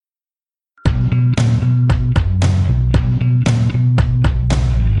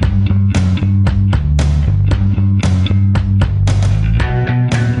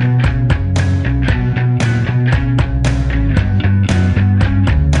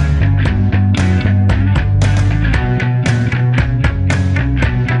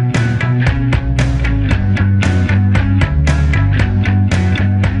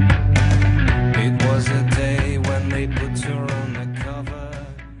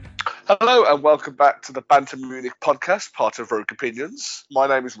Hello and welcome back to the Banter Munich podcast, part of Rogue Opinions. My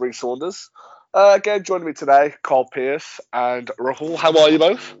name is Reece Saunders. Again, joining me today, Carl Pierce and Rahul. How are you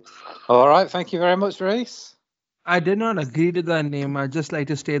both? All right, thank you very much, Reese. I did not agree to that name. I'd just like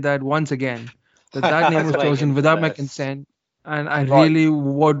to state that once again, that name was chosen without my consent, and I really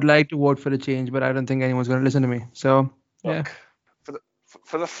would like to vote for the change, but I don't think anyone's going to listen to me. So, yeah. Look,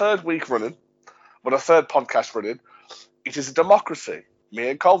 for the third week running, or the third podcast running, it is a democracy. Me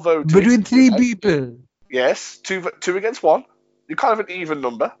and Carl voted. Between three people. Yes, two against one. You're kind of an even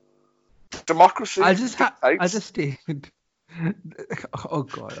number. Democracy. I'll just state. Oh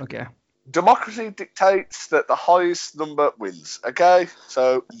God. Okay. Democracy dictates that the highest number wins. Okay,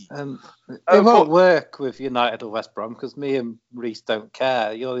 so it won't work with United or West Brom because me and Reese don't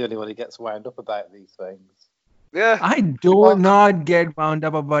care. You're the only one who gets wound up about these things. Yeah, I do not get wound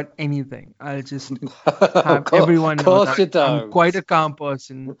up about anything. I'll just have everyone know that I'm quite a calm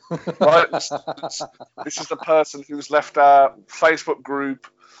person. Right, this is the person who's left our Facebook group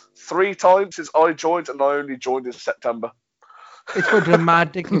 3 times since I joined, and I only joined in September. It's for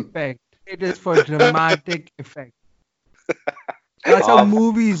dramatic effect. It is for dramatic effect. That's how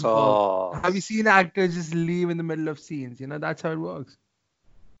movies work. Have you seen actors just leave in the middle of scenes? That's how it works.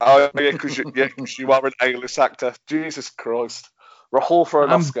 Oh, yeah, because you are an A-list actor. Jesus Christ. Rahul for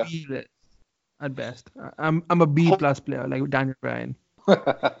an Oscar. I'm B-list at best. I'm a B-plus player, like Daniel Bryan.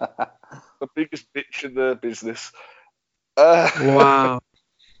 The biggest bitch in the business. Wow.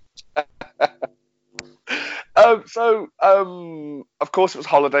 Of course, it was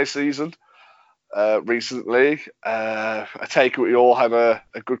holiday season recently. I take it we all had a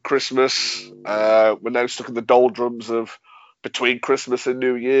good Christmas. We're now stuck in the doldrums of between Christmas and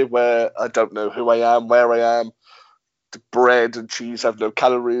New Year, where I don't know who I am, where I am. The bread and cheese have no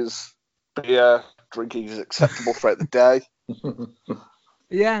calories. Beer drinking is acceptable throughout the day.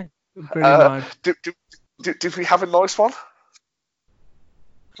 Yeah, pretty much. Did we have a nice one?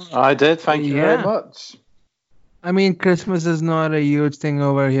 I did, thank you very much. I mean, Christmas is not a huge thing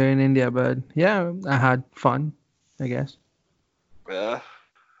over here in India, but yeah, I had fun, I guess. Yeah.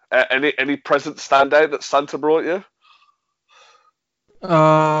 Any presents stand out that Santa brought you?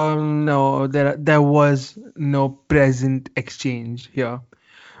 No, there was no present exchange here,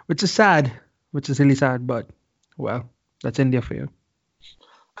 which is sad, which is really sad, but well, that's India for you.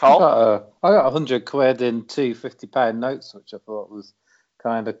 Carl? I got 100 quid in two £50 notes, which I thought was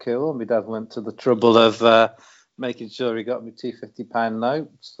kind of cool. My dad went to the trouble of making sure he got me two £50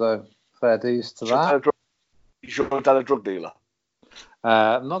 notes, so fair dues to that. Is your dad a drug dealer?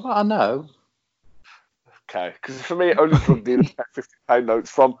 Not that I know. Okay, because for me, only drug dealers get £50 notes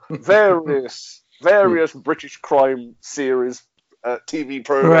from various British crime series, TV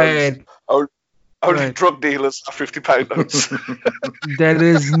programs. Right. Only drug dealers are £50 notes. There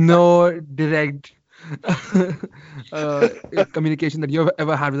is no direct communication that you've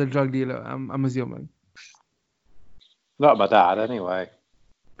ever had with a drug dealer, I'm assuming. Not my dad, anyway.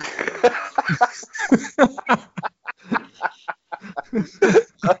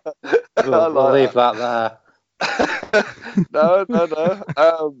 We'll leave that there. No.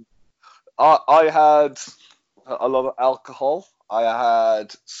 I had a lot of alcohol. I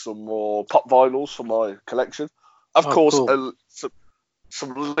had some more pop vinyls for my collection. Of course, cool.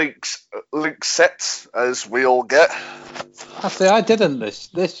 Some link sets, as we all get. Actually, I didn't.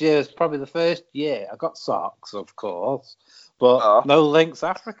 This year is probably the first year. I got socks, of course, but no Lynx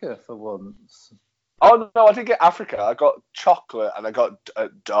Africa for once. Oh, no, I didn't get Africa. I got chocolate and I got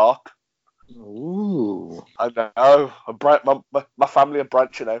dark. Ooh. I know. My family are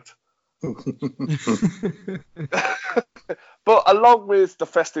branching out. But along with the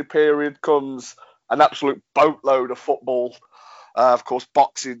festive period comes an absolute boatload of football. Of course,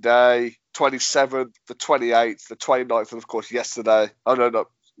 Boxing Day, 27th, the 28th, the 29th, and of course yesterday.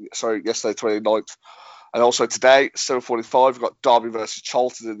 Yesterday, 29th. And also today, 7:45, we've got Derby versus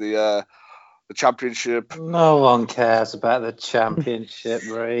Charlton in the Championship. No one cares about the Championship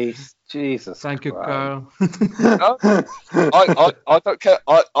race. Jesus. Thank you, Carl. No, I don't care.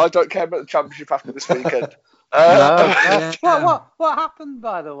 I don't care about the Championship after this weekend. What happened,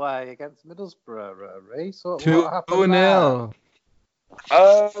 by the way, against Middlesbrough, Reece? What happened 2-0.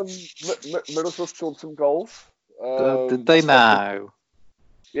 Middlesbrough scored some goals. Did they now?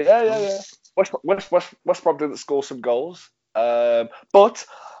 Yeah. West Brom didn't score some goals. But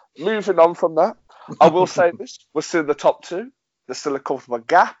moving on from that, I will say this: we're still in the top 2. There's still a comfortable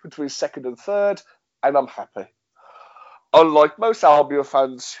gap between second and third, and I'm happy. Unlike most Albion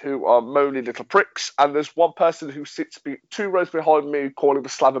fans who are moaning little pricks, and there's one person who sits 2 rows behind me calling for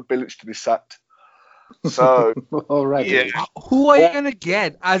Slaven Bilic to be sacked. So, already. Yeah. Who are you going to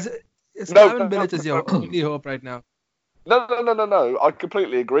get? Slaven Bilic is your only hope right now. No. I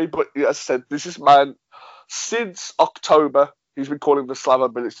completely agree. But as I said, this man, since October, he's been calling for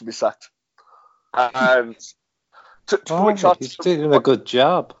Slaven Bilic to be sacked. And to which he's doing a good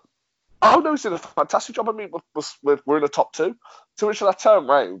job. Oh, no, he's doing a fantastic job. I mean, we're in the top 2. To which I turned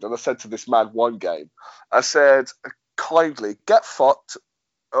round and I said to this man one game, I said, kindly, get fucked,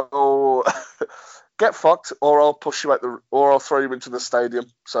 or I'll push you or I'll throw you into the stadium.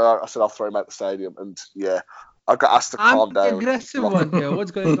 So I said, I'll throw him out the stadium. And yeah, I got asked to calm down. I'm the aggressive one here.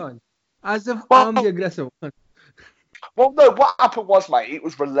 What's going on? As if I'm the aggressive one. Well, no, what happened was, mate, it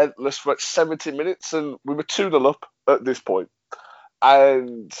was relentless for 70 minutes and we were 2-0 up at this point.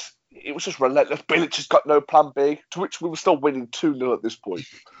 And it was just relentless. Bilic just got no plan B, to which we were still winning 2-0 at this point.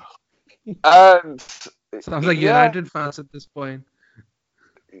 And sounds like United fans at this point.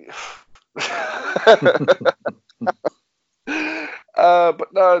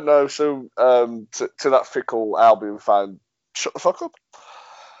 But no. So to that fickle Albion fan, shut the fuck up.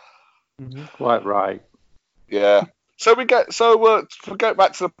 Mm-hmm. Quite right. Yeah. So we get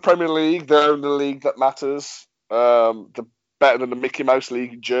back to the Premier League, the only league that matters. The better than the Mickey Mouse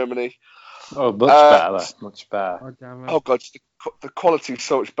League in Germany. Oh, much better. Oh god, the quality is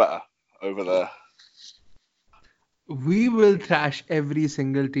so much better over there. We will trash every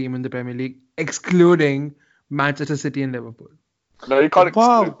single team in the Premier League, excluding Manchester City and Liverpool. No, you can't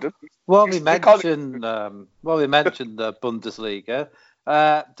exclude them. Well, we mentioned the Bundesliga.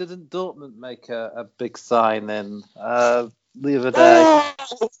 Didn't Dortmund make a big signing the other day?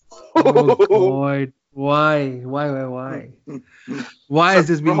 Oh God! Why? Why is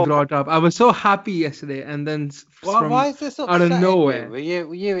this being brought up? I was so happy yesterday, and then why is this out of nowhere? Were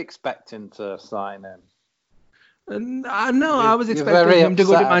you expecting to sign him? No, I was expecting him to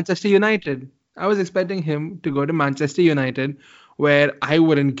go to Manchester United. Where I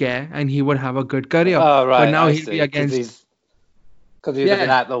wouldn't care, and he would have a good career. Oh, right. But now he'll be against. Because he's been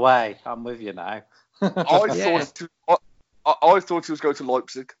out the way. I'm with you now. I thought he was going to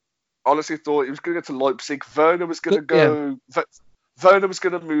Leipzig. Honestly, thought he was going to go to Leipzig. Werner was going to go. Yeah. Werner was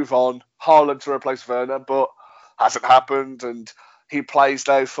going to move on. Haaland to replace Werner, but hasn't happened. And he plays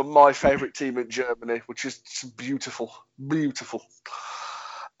now for my favourite team in Germany, which is beautiful. But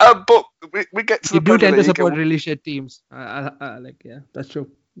we get to the Premier League. You do tend to support really shit teams. That's true.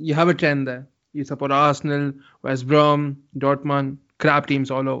 You have a trend there. You support Arsenal, West Brom, Dortmund, crap teams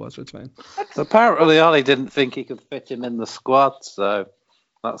all over, so it's fine. Apparently, Ollie didn't think he could fit him in the squad, so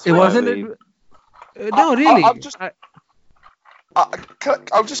that's it wasn't. No, really. I'm just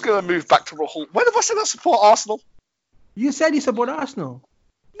going to move back to Hull. When have I said I support Arsenal? You said you support Arsenal.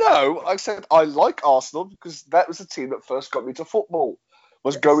 No, I said I like Arsenal because that was the team that first got me to football.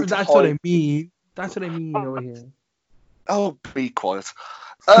 What I mean. That's what I mean over here. Oh, be quiet.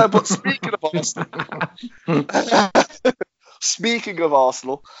 But speaking of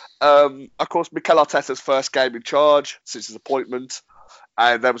Arsenal, of course, Mikel Arteta's first game in charge since his appointment,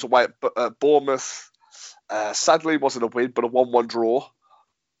 and there was a way at Bournemouth. Sadly, it wasn't a win, but a 1-1 draw.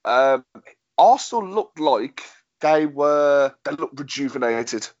 Arsenal looked like they looked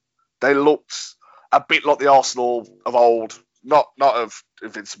rejuvenated. They looked a bit like the Arsenal of old. Not of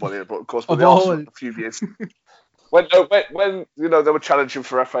Invincible here, but of course, the Arsenal of a few years. When they were challenging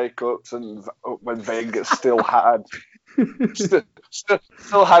for FA Cups, and when Wenger still had some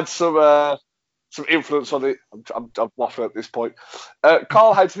influence on it. I'm waffling at this point.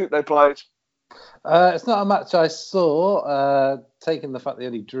 Carl, how do you think they played? It's not a match I saw. Taking the fact they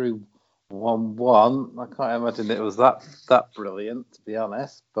only drew 1-1, I can't imagine it was that brilliant, to be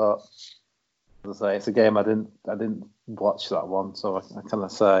honest. But as I say, it's a game I didn't watch that one, so I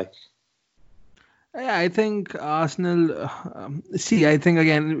cannot say. Yeah, I think Arsenal. I think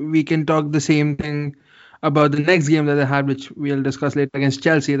again we can talk the same thing about the next game that they had, which we'll discuss later against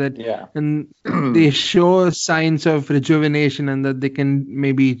Chelsea. And they show signs of rejuvenation and that they can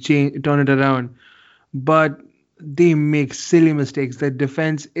maybe turn it around, but they make silly mistakes. Their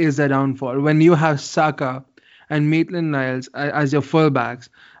defense is a downfall. When you have Saka and Maitland-Niles as your fullbacks,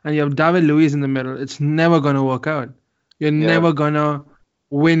 and you have David Luiz in the middle, it's never gonna work out. You're never gonna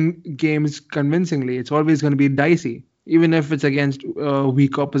win games convincingly. It's always going to be dicey, even if it's against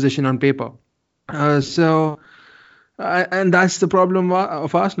weak opposition on paper. And that's the problem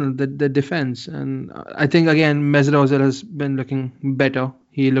of Arsenal, the defense. And I think, again, Mesut Ozil has been looking better.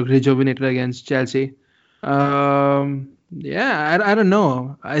 He looked rejuvenated against Chelsea. I don't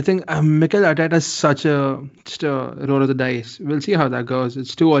know. I think Mikel Arteta is such a roll of the dice. We'll see how that goes.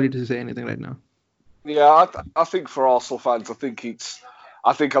 It's too early to say anything right now. Yeah, I think for Arsenal fans,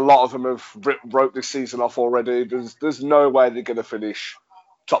 I think a lot of them have wrote this season off already. There's no way they're going to finish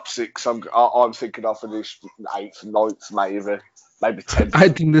top 6. I'm thinking I'll finish 8th, 9th, maybe 10th. I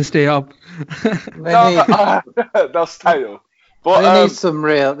think they stay up. They'll stay up. But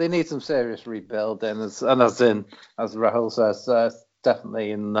they need some serious rebuilding, as Rahul says,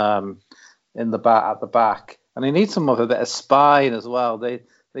 definitely in the at the back, and they need some of a bit of spine as well. They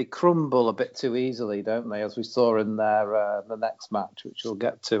crumble a bit too easily, don't they? As we saw in their the next match, which we'll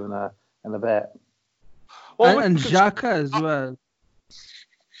get to in a bit. Well, and Xhaka as well.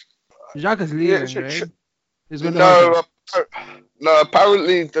 Xhaka's leaving, right? He's going no,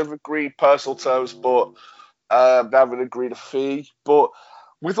 apparently they've agreed personal terms, but they haven't agreed a fee. But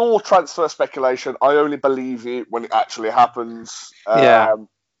with all transfer speculation, I only believe it when it actually happens.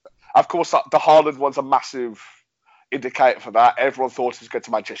 Of course, the Haaland one's a massive indicator for that. Everyone thought he was going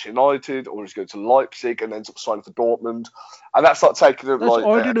to Manchester United or he was going to Leipzig and ends up signing for Dortmund. And that's not taking it like... That's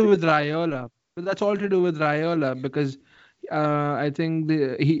all to do with Raiola. But that's all to do with Raiola because I think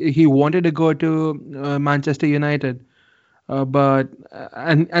he wanted to go to Manchester United. But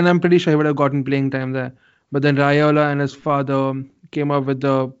I'm pretty sure he would have gotten playing time there. But then Raiola and his father came up with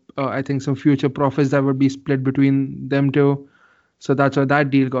I think some future profits that would be split between them two. So that's why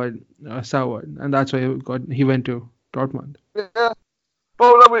that deal got soured, and that's why he went to Dortmund. Yeah.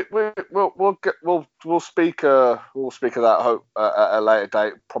 Well, we'll speak of that at a later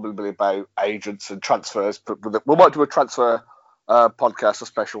date, probably about agents and transfers. But we might do a transfer podcast, a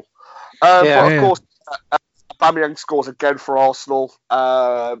special. But of course, Aubameyang scores again for Arsenal.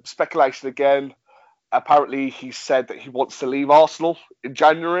 Speculation again. Apparently, he said that he wants to leave Arsenal in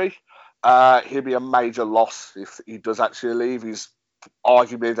January. He'll be a major loss if he does actually leave. He's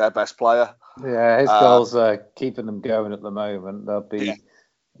arguably their best player. Yeah, his goals are keeping them going at the moment. They'll be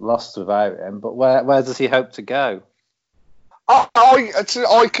lost without him. But where does he hope to go?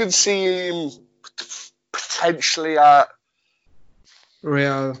 I can see him potentially at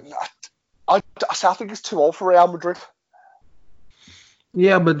Real. I think it's too old for Real Madrid.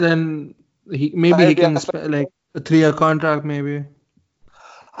 Yeah, but then he can like a 3-year contract maybe.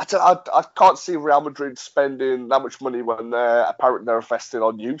 I can't see Real Madrid spending that much money when they're investing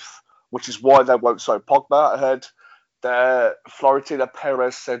on youth, which is why they won't sign Pogba. I heard Florentino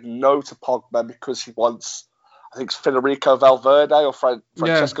Perez said no to Pogba because he wants, I think it's Federico Valverde or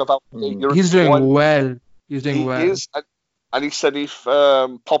Francesco Valverde. He's doing well. He is, and he said if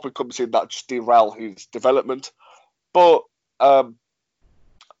Pogba comes in, that just derail his development. But Aubameyang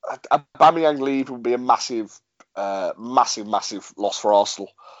leave would be a massive loss for Arsenal.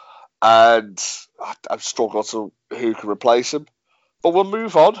 And I've struggled to who can replace him. But we'll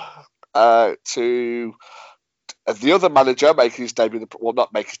move on to the other manager making his debut. Well,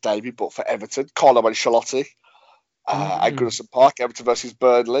 not make his debut, but for Everton, Carlo Ancelotti at Goodison Park. Everton versus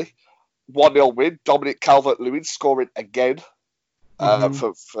Burnley. 1-0 win. Dominic Calvert-Lewin scoring again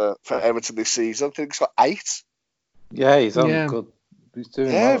for Everton this season. I think he's got 8. Yeah, he's on good. He's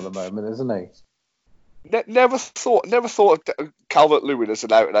doing well at the moment, isn't he? Never thought of Calvert-Lewin as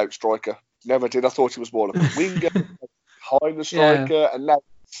an out-and-out striker. Never did. I thought he was more like a winger, behind the striker, and now,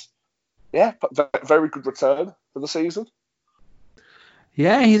 very good return for the season.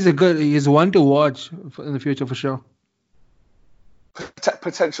 Yeah, he's one to watch in the future for sure.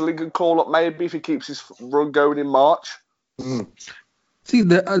 Potentially good call up maybe if he keeps his run going in March. See,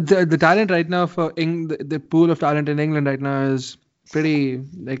 the talent right now for the pool of talent in England right now is pretty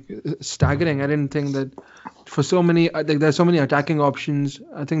staggering. I didn't think that for so many there's so many attacking options.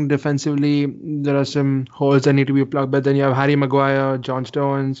 I think defensively there are some holes that need to be plugged. But then you have Harry Maguire, John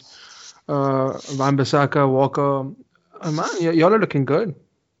Stones, Wan-Bissaka, Walker. Man, y'all are looking good.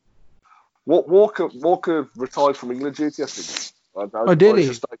 Walker retired from England duty, I think. Did he?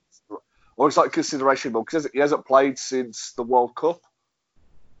 Or it's like consideration, because he hasn't played since the World Cup.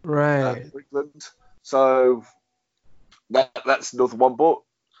 Right. For England. So that's another one. But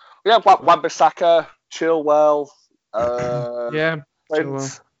yeah, Wan-Bissaka, Chilwell,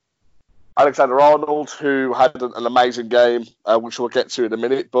 Chilwell. Alexander-Arnold, who had an amazing game, which we'll get to in a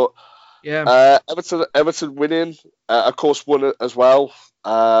minute. But Everton winning, of course, won as well.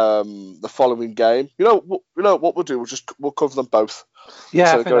 The following game, you know what we'll do. We'll cover them both.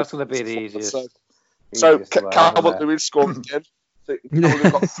 Yeah, I think that's going to be the easiest. So Calvert-Lewin scored again. He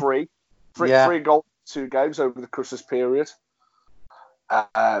only got three goals, 2 games over the Christmas period.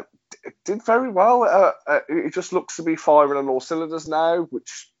 Did very well. It just looks to be firing on all cylinders now,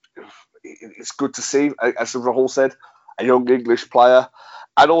 which it's good to see. As Rahul said, a young English player,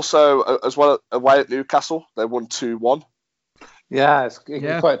 and also as well away at Newcastle, they won 2-1. Yeah, it's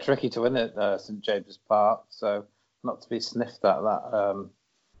quite tricky to win at St James's Park, so not to be sniffed at that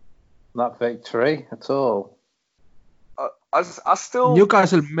victory at all. I still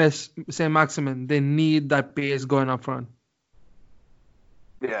Newcastle miss Saint Maximin. They need that pace going up front.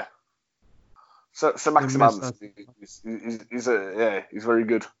 yeah. So They miss Maximan, that. he's very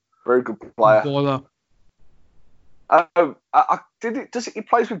good player. Baller. He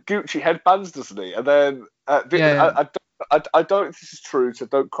plays with Gucci headbands, doesn't he? And then Yeah. I don't know if this is true, so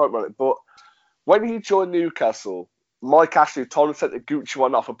don't quote me on it. But when he joined Newcastle, Mike Ashley told him to take the Gucci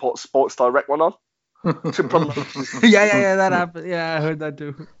one off and put Sports Direct one on to promote. yeah, that happened. Yeah, I heard that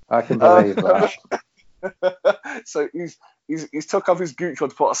too. I can believe that. So he's took off his Gucci one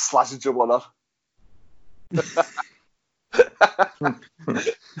to put a Slazenger one on.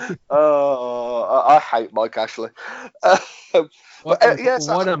 I hate Mike Ashley. What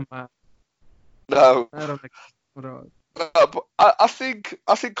a man. No. I don't like it at all. But I think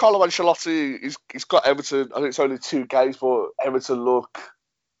Carlo Ancelotti he's got Everton. I think it's only 2 games, but Everton look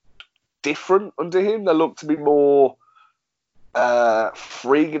different under him. They look to be more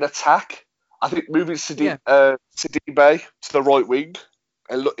free in attack. I think moving Sidibe to the right wing,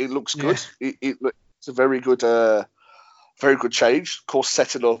 it looks good. It's a very good change. Of course,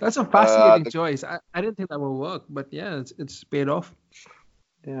 setting up. That's a fascinating choice. I didn't think that would work, but yeah, it's paid off.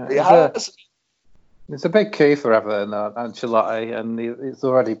 Yeah, it's a big key for Everton, Ancelotti, and it's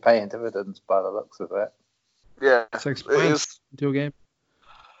already paying dividends by the looks of it. Yeah, 6 points in 2 games.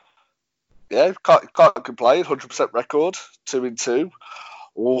 Yeah, can't complain. 100% record, 2-2.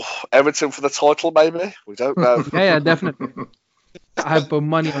 Oh, Everton for the title, maybe. We don't know. yeah, definitely. I have put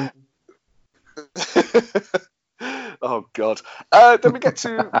money on. Oh God. Then we get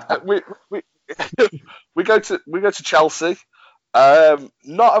to we go to Chelsea.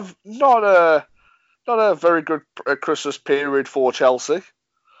 Not a very good Christmas period for Chelsea.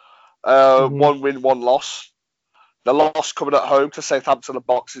 1 win, 1 loss. The loss coming at home to Southampton on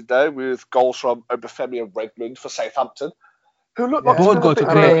Boxing Day with goals from Obafemi and Redmond for Southampton, who looked like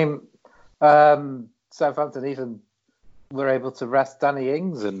Southampton even were able to rest Danny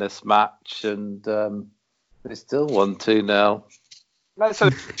Ings in this match, and they still won 2-0. So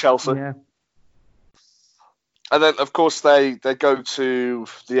Chelsea. Yeah. And then, of course, they go to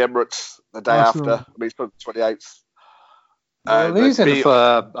the Emirates the day Arsenal. after. I mean, it's the 28th. They were losing for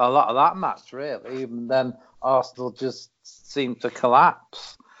a lot of that match, really. And then Arsenal just seemed to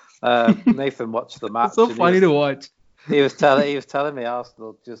collapse. Nathan watched the match. It's so funny to watch. He was telling me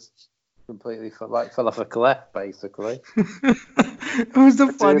Arsenal just completely fell off a cliff, basically. It was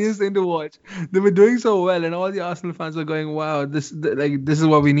the funniest thing to watch. They were doing so well, and all the Arsenal fans were going, "Wow, this is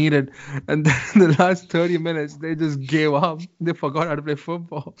what we needed." And then in the last 30 minutes, they just gave up. They forgot how to play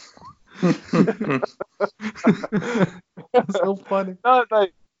football. It's so funny. No,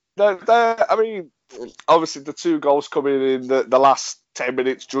 I mean, obviously the 2 goals coming in the last 10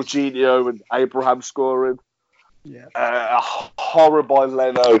 minutes, Jorginho and Abraham scoring. Yeah. A horror by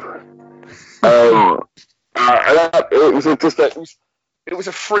Leno. It was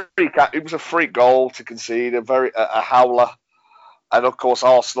a freak goal to concede, a howler, and of course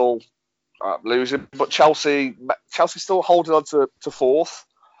Arsenal losing, but Chelsea still holding on to 4th.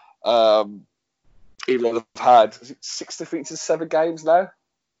 Even though they've had 6 defeats in 7 games now,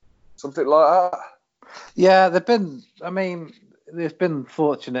 something like that. Yeah, they've been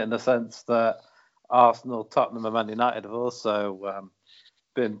fortunate in the sense that Arsenal, Tottenham, and Man United have also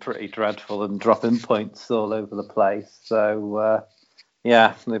been pretty dreadful and dropping points all over the place. So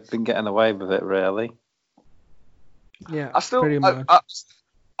they've been getting away with it, really. Yeah, I still think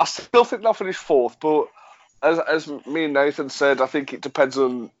they'll finish 4th, but as me and Nathan said, I think it depends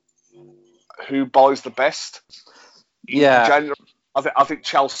on who buys the best. In January, I think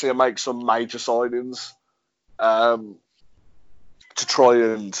Chelsea will make some major signings to try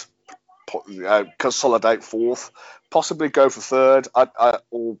and consolidate 4th, possibly go for 3rd.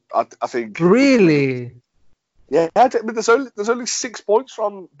 I think. Really? Yeah, I mean, there's only 6 points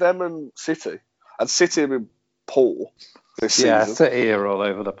from them and City, and City have been poor this season. Yeah, City are all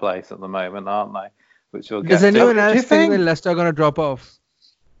over the place at the moment, aren't they? Which will get. Does anyone else think that Leicester are going to drop off?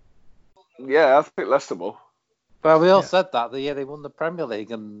 Yeah, I think Leicester will. Well, we all said that the year they won the Premier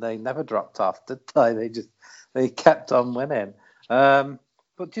League, and they never dropped off, did they? They kept on winning. But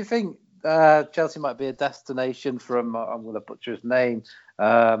do you think Chelsea might be a destination from, I'm going to butcher his name,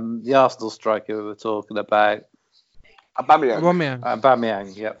 the Arsenal striker we were talking about?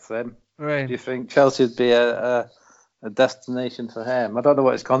 Aubameyang, yep, him. Right. Do you think Chelsea would be a destination for him? I don't know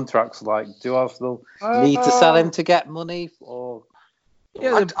what his contract's like. Do Arsenal need to sell him to get money? Or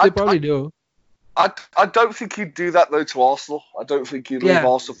yeah, they probably do. I don't think he'd do that though to Arsenal. I don't think he'd leave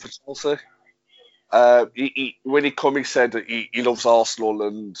Arsenal for Chelsea. When he come, he said that he loves Arsenal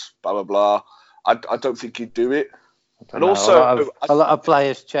and blah blah blah. I don't think he'd do it. And also, a lot of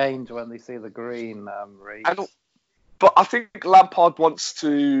players change when they see the green. But I think Lampard wants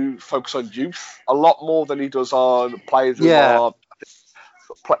to focus on youth a lot more than he does on players who are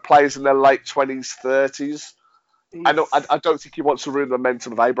players in their late 20s, 30s. I don't think he wants to ruin the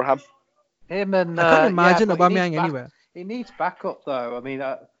momentum of Abraham. Him and I can't imagine Aubameyang anywhere. He needs backup though. I mean,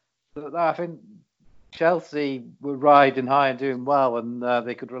 I think Chelsea were riding high and doing well, and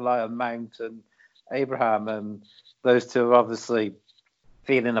they could rely on Mount and Abraham, and those two are obviously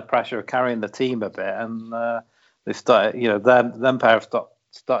feeling the pressure of carrying the team a bit, and they started, them pair have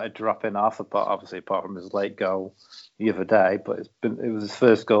started dropping off. Apart from his late goal the other day, but it was his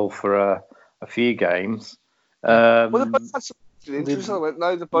first goal for a few games. Well, they both had some injuries.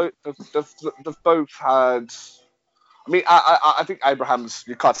 No, they've both had. I mean, I think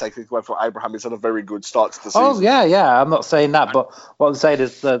you can't take anything away from Abraham. He's had a very good start to the season. Oh, yeah. I'm not saying that, but what I'm saying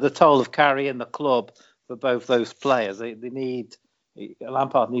is the toll of carrying the club for both those players. They need,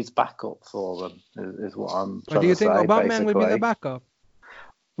 Lampard needs backup for them, is what I'm trying to say. Do you think Aubameyang will be the backup?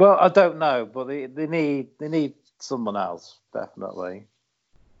 Well, I don't know, but they need someone else, definitely.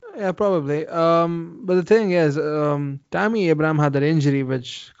 Yeah, probably. But the thing is, Tammy Abraham had that injury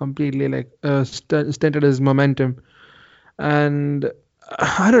which completely stunted his momentum. And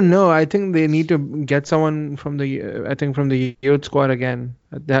I don't know. I think they need to get someone from the youth squad again.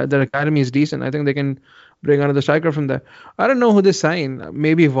 Their academy is decent. I think they can bring another striker from there. I don't know who they sign.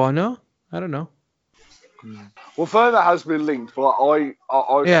 Maybe Werner. I don't know. Well, Werner has been linked, but I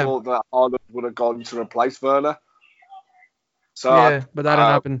thought that Haaland would have gone to replace Werner. So but that didn't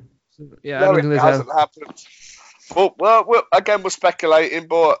happen. Yeah, no, it hasn't happened. Well, again, we're speculating,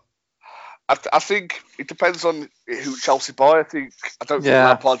 but I think it depends on who Chelsea buy. I don't think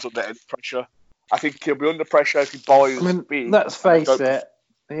Lampard's under any pressure. I think he'll be under pressure if he buys. Let's face it.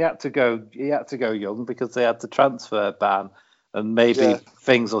 He had to go young because they had the transfer ban, and maybe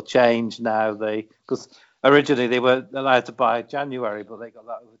things will change now. Because originally they were allowed to buy January, but they got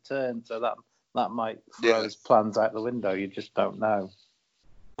that overturned, so that might throw his plans out the window. You just don't know.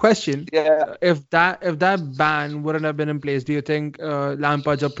 Question: if that ban wouldn't have been in place, do you think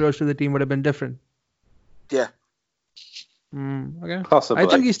Lampard's approach to the team would have been different? Yeah. Okay. Possibly. I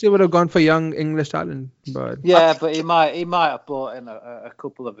think he still would have gone for young English talent, but but he might have brought in a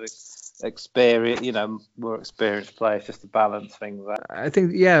couple of more experienced players just to balance things out. I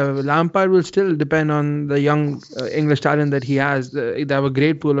think Lampard will still depend on the young English talent that he has. They have a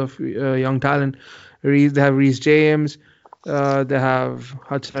great pool of young talent. They have Reece James. They have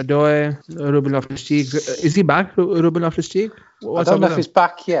Hudson-Odoi, Ruben Loftus-Cheek. Is he back, Ruben Loftus-Cheek? I don't know if he's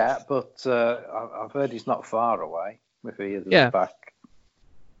back yet, but I've heard he's not far away. If he is back.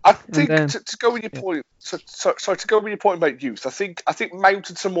 I think to go with your point. So to go with your point about youth, I think Mount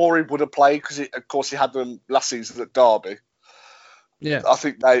and Tomori would have played because of course he had them last season at Derby. Yeah, I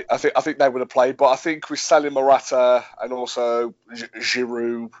think they would have played, but I think with Sally Morata and also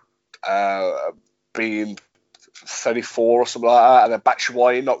Giroud being 34 or something like that, and then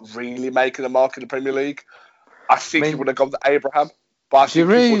Batshuayi not really making a mark in the Premier League, I think he would have gone to Abraham. But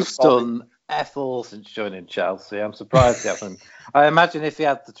Giroud's done F all since joining Chelsea. I'm surprised he hasn't. I imagine if he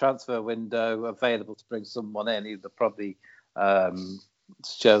had the transfer window available to bring someone in, he'd have probably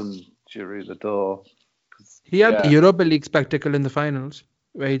shown Giroud the door. He had the Europa League spectacle in the finals,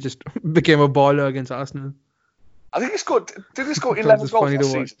 where he just became a baller against Arsenal. I think he scored 11 goals last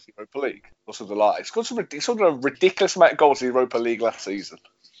season in the Europa League or something like that. He scored a ridiculous amount of goals in the Europa League last season.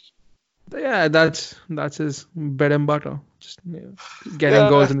 Yeah, that's his bread and butter. Just getting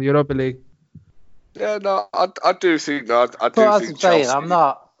goals in the Europa League. Yeah, no, I do think that. Think Chelsea.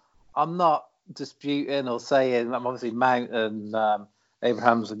 I'm not disputing or saying. I'm obviously Mount and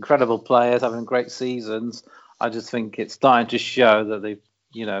Abraham's incredible players having great seasons. I just think it's starting to show that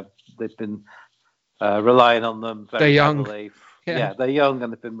they've been relying on them very heavily. Yeah, they're young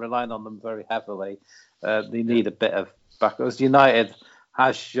and they've been relying on them very heavily. They need a bit of backup. United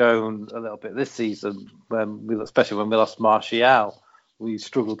has shown a little bit this season, especially when we lost Martial. We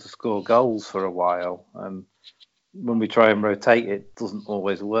struggled to score goals for a while, and when we try and rotate, it doesn't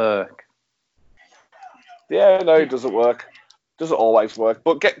always work. Yeah, no, it doesn't work. Doesn't always work.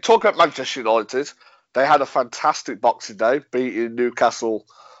 But talk about Manchester United. They had a fantastic Boxing Day, beating Newcastle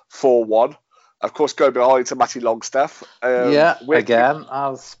 4-1. Of course, go behind to Matty Longstaff. Again, I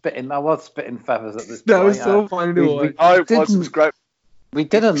was spitting feathers at this point. That was so funny to watch. It was great. We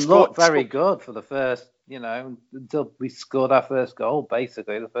didn't look very good for the first, until we scored our first goal,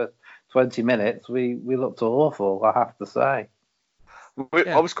 basically. The first 20 minutes, we looked awful, I have to say.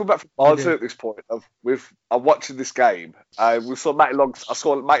 Yeah, I was coming back from we Barnsley did. at this point. I'm watching this game. We saw Matty Longstaff. I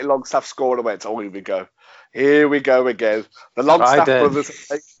saw Matty Longstaff score and I went, "Oh, here we go. Here we go again. The Longstaff Trident.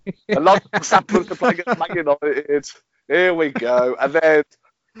 brothers. The Longstaff brothers are playing against Man United. Here we go." And then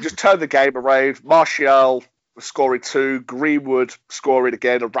just turn the game around. Martial scoring 2, Greenwood scoring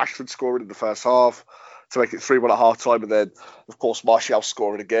again, and Rashford scoring in the first half to make it 3-1 at half time. And then, of course, Martial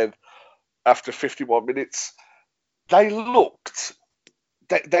scoring again after 51 minutes. They looked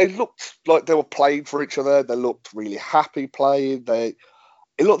like they were playing for each other. They looked really happy playing. It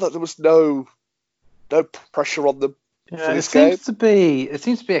looked like there was no pressure on them for this game. It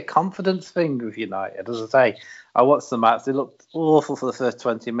seems to be a confidence thing with United. As I say, I watched the match. They looked awful for the first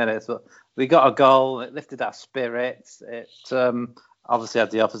 20 minutes, but we got a goal. It lifted our spirits. It obviously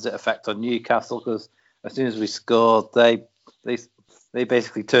had the opposite effect on Newcastle because as soon as we scored, they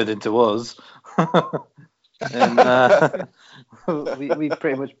basically turned into us. And we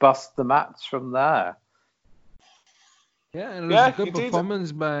pretty much bossed the match from there. Yeah, and it was a good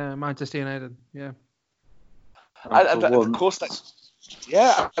performance by Manchester United. Yeah. And of course,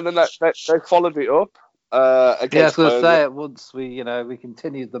 and then they followed it up against. Yeah, I was going to say it once we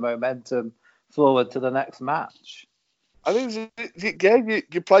continued the momentum forward to the next match. I think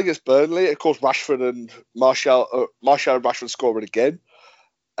you play against Burnley. Of course, Rashford and Martial and Rashford scoring again.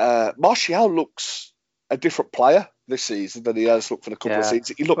 Martial looks a different player this season than he has looked for a couple of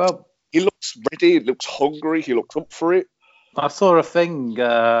seasons. He looks ready. He looks hungry. He looks up for it. I saw a thing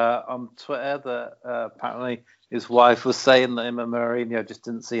on Twitter that apparently his wife was saying that him and Mourinho just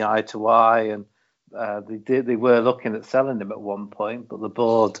didn't see eye to eye, and they were looking at selling him at one point, but the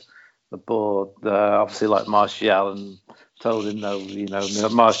board obviously like Martial and told him no,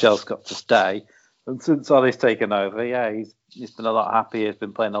 Martial's got to stay. And since Ollie's taken over, he's been a lot happier. He's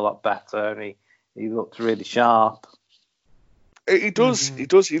been playing a lot better, and he looked really sharp. He does.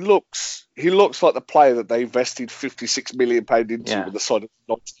 Mm-hmm. He looks like the player that they invested £56 million into with the side of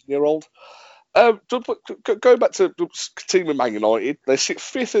a 19-year-old. Going back to team with Man United, they sit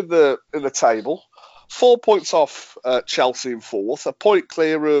 5th in the table, 4 points off Chelsea in 4th, a point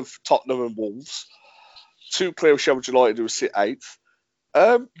clear of Tottenham and Wolves, 2 clear of Sheffield United who sit 8th.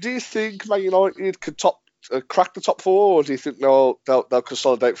 Do you think Man United could crack the top 4, or do you think they'll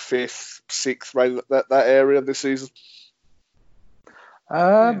consolidate 5th, 6th around that area this season?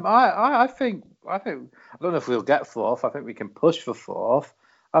 I think I don't know if we'll get 4th. I think we can push for 4th.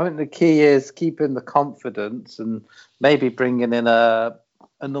 I think the key is keeping the confidence and maybe bringing in a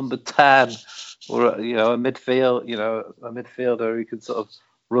number 10 or a midfielder who can sort of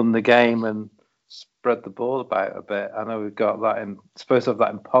run the game and spread the ball about a bit. I know we've got that supposed to have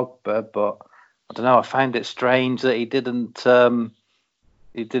that in Pogba, but I don't know. I find it strange that he didn't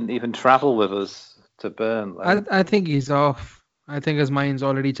even travel with us to Burnley. I think he's off. I think his mind's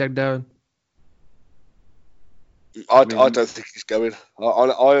already checked out. I don't think he's going. I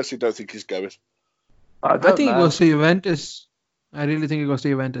honestly don't think he's going. I think he goes to Juventus. I really think he goes to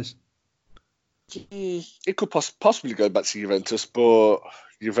Juventus. It could possibly go back to Juventus, but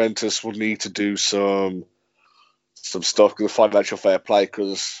Juventus will need to do some stuff with the financial fair play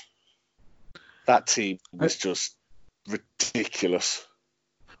because that team is just ridiculous.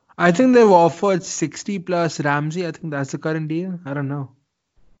 I think they've offered 60 plus Ramsey. I think that's the current deal. I don't know.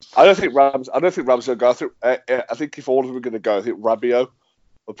 I don't think Ramsey will go. I think if all of them are going to go, I think Rabiot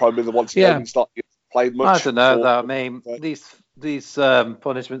will probably be the one to go. He's not played much. I don't know though. I mean, these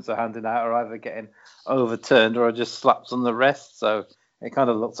punishments they're handing out are either getting overturned or are just slaps on the wrist. So it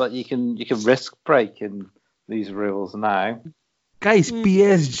kind of looks like you can risk breaking these rules now. Guys,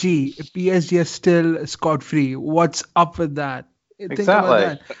 PSG is still scot-free. What's up with that? Think exactly.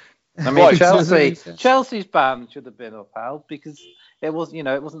 About that. I mean, Chelsea's ban should have been upheld because it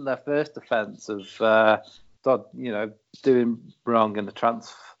wasn't their first offence of doing wrong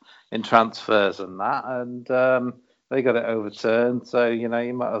in transfers and that, and they got it overturned. So you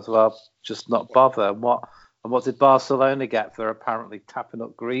might as well just not bother. What did Barcelona get for apparently tapping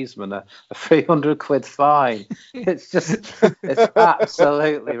up Griezmann? A £300 fine. It's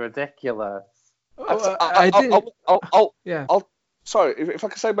absolutely ridiculous. Sorry, if I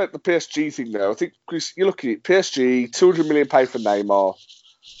can say about the PSG thing now, I think because you're looking at PSG, £200 million for Neymar.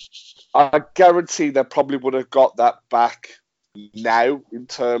 I guarantee they probably would have got that back now in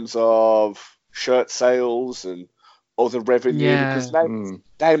terms of shirt sales and other revenue because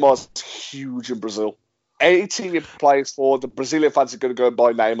Neymar's huge in Brazil. Any team he plays for, the Brazilian fans are going to go and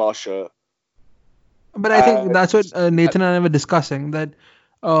buy Neymar's shirt. But I think that's what Nathan and I were discussing, that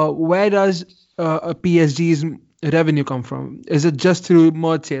where does a PSG's revenue come from? Is it just through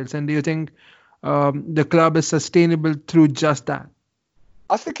merch sales? And do you think the club is sustainable through just that?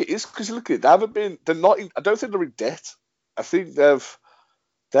 I think it is because you look at it. They haven't been. They're not. I don't think they're in debt. I think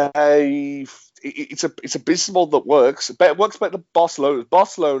It's a business model that works. It works better than Barcelona.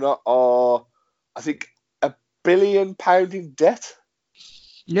 Barcelona are, I think, £1 billion in debt.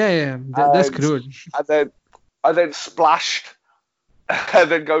 Yeah. That's screwed. And then splashed,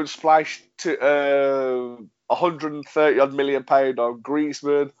 and then go and splash to 130 odd million pound on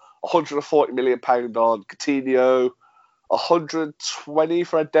Griezmann, 140 million pound on Coutinho, 120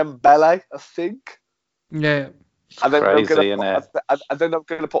 for a Dembele, I think. Yeah. And then Crazy, isn't it? And then I'm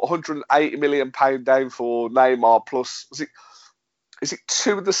going to put 180 million pound down for Neymar plus. Is it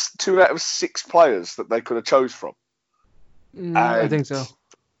two out of 6 players that they could have chose from? I think so.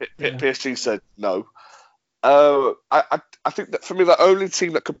 PSG said no. I think that for me, the only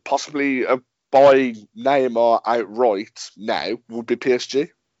team that could possibly buy Neymar outright now would be PSG.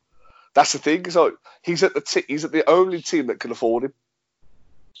 That's the thing. So he's at the only team that can afford him.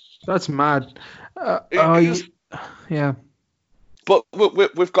 That's mad. Yeah. But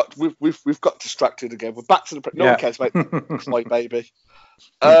we've got distracted again. We're back to the. No one cares about my baby.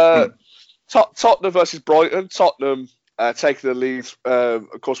 Tottenham versus Brighton. Tottenham taking the lead.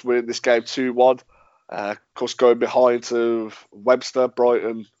 Of course, winning this game 2-1. Of course, going behind to Webster.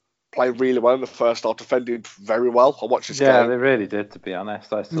 Brighton played really well in the first half, defending very well. I watched this game. Yeah, they really did, to be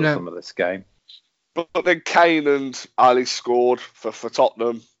honest. I saw some of this game. But then Kane and Ali scored for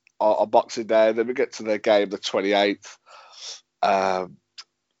Tottenham on Boxing Day. Then we get to their game, the 28th. And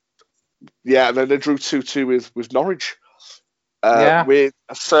then they drew 2-2 with Norwich. With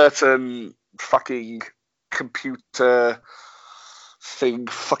a certain fucking computer thing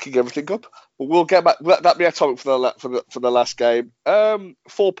fucking everything up. But we'll get back. That'll be our topic for the last game.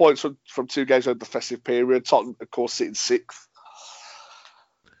 4 points from 2 games over the festive period. Tottenham, of course, sitting 6th.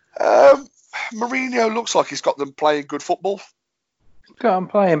 Mourinho looks like he's got them playing good football. Got them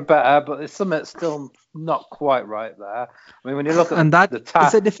playing better, but there's something that's still not quite right there. I mean, when you look at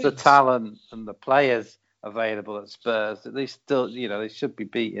the talent and the players available at Spurs, they still, they should be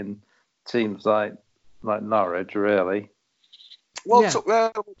beating teams like Norwich, really. Well,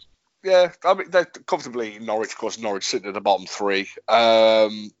 yeah. I mean, they're comfortably in Norwich. Of course, Norwich sitting at the bottom 3,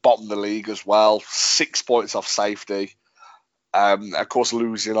 bottom of the league as well. 6 points off safety. Of course,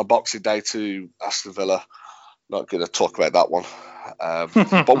 losing on Boxing Day to Aston Villa. Not going to talk about that one.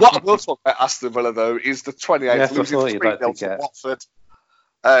 But what I will talk about Aston Villa, though, is the 28th, losing 3-0 to Watford.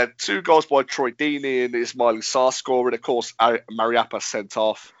 2 goals by Troy Deeney and Ismail Sarr scoring. Of course, Mariappa sent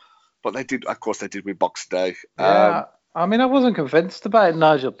off. But they did win Boxing Day. I mean, I wasn't convinced about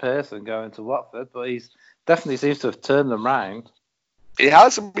Nigel Pearson going to Watford, but he definitely seems to have turned them round. He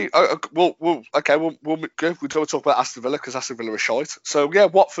has. We'll talk about Aston Villa because Aston Villa are shite. So, yeah,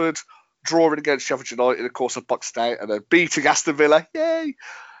 Watford drawing against Sheffield United, of course, on Boxing Day, and then beating Aston Villa. Yay!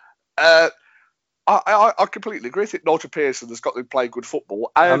 I completely agree. I think Nigel Pearson has got them playing good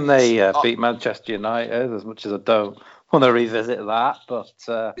football. And they beat Manchester United, as much as I don't want to revisit that. But,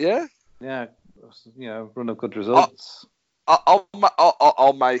 run of good results.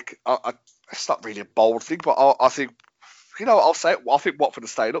 I'll make... it's not really a bold thing, but I think... I'll say it. I think Watford are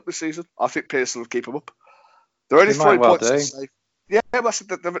staying up this season. I think Pearson will keep them up. They're only 3 points off safety. Yeah,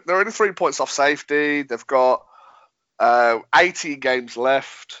 they're only 3 points off safety. They've got 18 games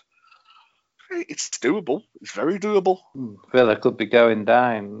left. It's doable. It's very doable. Villa could be going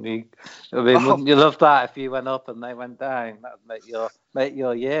down. Wouldn't you love that if you went up and they went down? That would make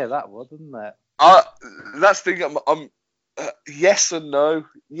your year. That would, wouldn't it? That's the thing. I'm yes and no.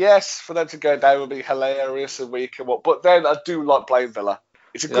 Yes, for them to go down would be hilarious and we come up. But then I do like playing Villa.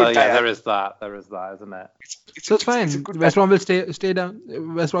 It's a good day. There is that, isn't it? So it's fine. West Brom will stay down.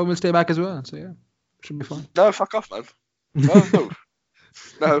 West Brom will stay back as well. So yeah, should be fine. No, fuck off, man.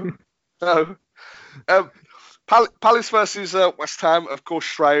 No. Palace versus West Ham, of course,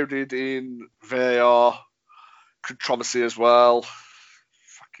 shrouded in VAR controversy as well.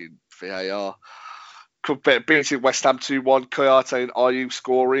 Fucking VAR. Beating West Ham 2-1. Kouyaté and Ayew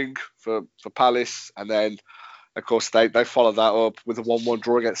scoring for Palace, and then of course they followed that up with a 1-1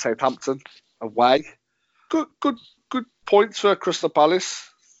 draw against Southampton away. Good points for Crystal Palace.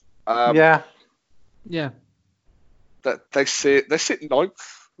 Yeah. That they sit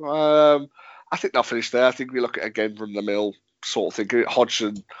ninth. I think they'll finish there. I think we look at again from the mill sort of thing.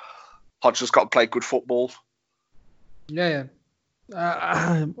 Hodgson's got to play good football. Yeah.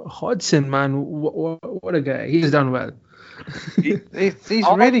 Hodgson, man, what a guy. He's done well. He's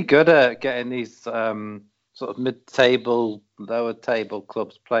really good at getting these sort of mid-table, lower-table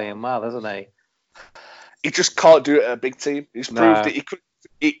clubs playing well, isn't he? He just can't do it at a big team. He's proved it.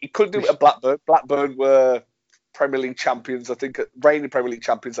 He couldn't do it at Blackburn. Blackburn were Premier League champions, I think, reigning Premier League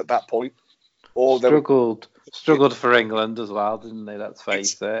champions at that point. Or struggled for England as well, didn't they? Let's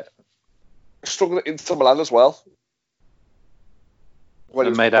face it. Struggled in Milan as well.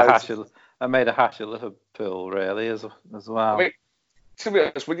 And made a hash of Liverpool, really, as well. I mean, to be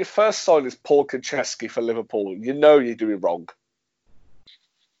honest, when you first sign as Paul Konchesky for Liverpool, you know you're doing wrong.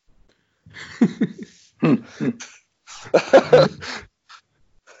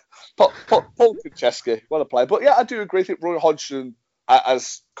 Paul Konchesky, what a player. But yeah, I do agree. I think Roy Hodgson,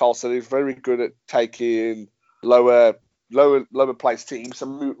 as Carl said, is very good at taking lower placed teams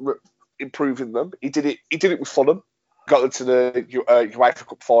and improving them. He did it with Fulham, got them to the UEFA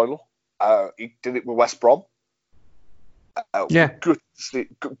Cup final. He did it with West Brom.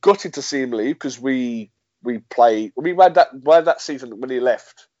 Gutted to see him leave because we had that season when he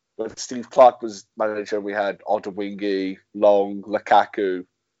left. When Steve Clarke was manager, we had Odewingie, Long, Lukaku,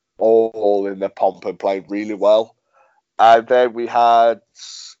 all in their pomp and played really well. And then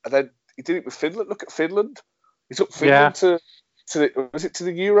he did it with Finland. Look at Finland. He took Finland to the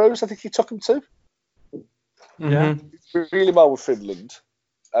Euros? I think he took them to. Yeah, really well with Finland.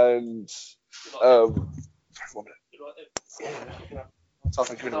 And sorry, 1 minute. Thank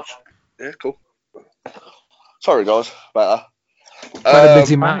you very much. Yeah, cool. Sorry, guys, about that. Quite a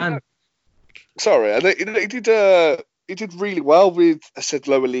busy man. Sorry, and he did really well with, I said,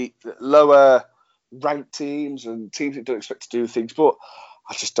 lower ranked teams and teams that don't expect to do things. But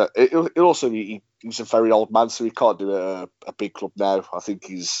I just it also he's a very old man, so he can't do it at a big club now. I think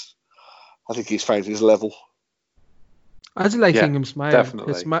he's found his level. I just like seeing him smile.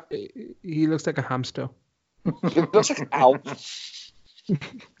 Definitely. He looks like a hamster. He looks like an owl.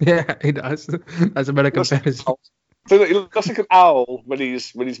 Yeah, he does. That's a better comparison. So he looks like an owl when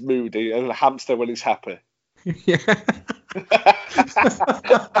he's moody and a hamster when he's happy. Yeah.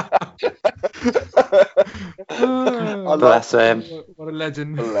 Bless him. What a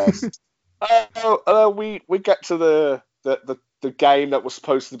legend. We get to the game that was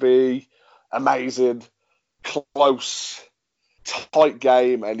supposed to be amazing, close, tight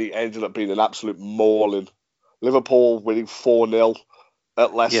game, and it ended up being an absolute mauling. Liverpool winning 4-0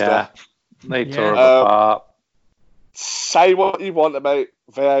 at Leicester. Yeah, they tore apart. Say what you want about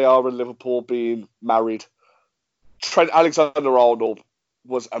VAR and Liverpool being married. Trent Alexander-Arnold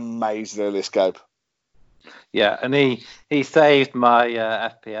was amazing in this game. Yeah, and he saved my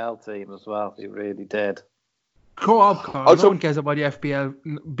FPL team as well. He really did. Grow up, Carl. No one cares about your FPL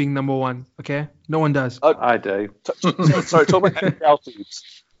being number one, okay? No one does. I do. Sorry, talk about FPL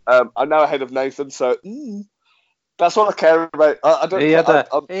teams. I'm now ahead of Nathan, so that's what I care about. He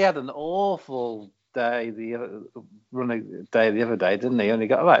had an awful day the other day, didn't he? He only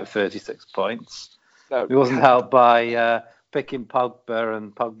got about 36 points. No, he wasn't helped by picking Pogba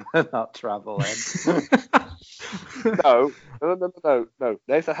and Pogba not travelling. No.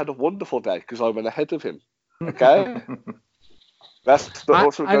 Nathan had a wonderful day because I went ahead of him. Okay. I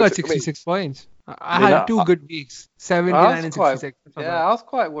got 66 points. I had 2 good weeks, 79 and 66. I was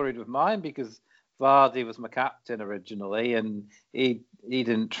quite worried with mine because Vardy was my captain originally, and he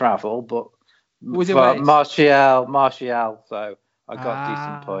didn't travel, but Martial, so I got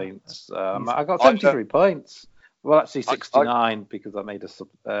decent points. I got 73 points. Well, actually 69 because I made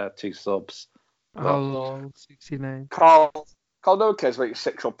 2 subs. Oh, 69. Carl, no one cares about your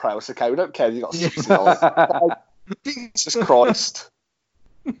sexual prowess, okay? We don't care if you got 69. Jesus Christ.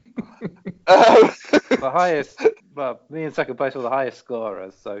 The highest, me in second place were the highest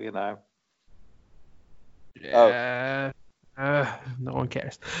scorers, so you know. Yeah. No one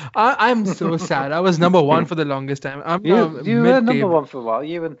cares. I'm so sad. I was number 1 for the longest time. You were number 1 for a while.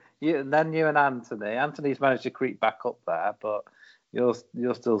 You and Anthony. Anthony's managed to creep back up there, but you're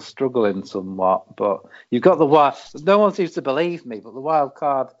still struggling somewhat. But you've got the wild. No one seems to believe me, but the wild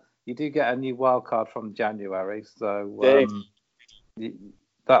card. You do get a new wild card from January, so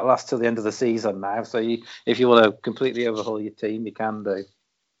that lasts till the end of the season now. So if you want to completely overhaul your team, you can do.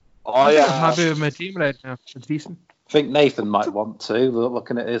 I'm happy with my team right now. It's decent. I think Nathan might want to,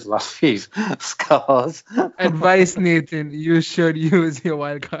 looking at his last few scores. Advice, Nathan, you should use your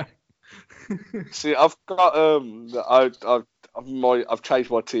wild card. See, I've got I've changed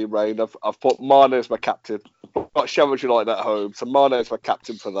my team round. I've put Mane as my captain. I've got Sheffield United at home, so Mane is my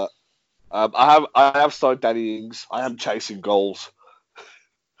captain for that. I have signed Danny Ings. I am chasing goals.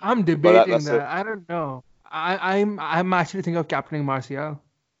 I'm debating that. I don't know. I'm actually thinking of captaining Martial.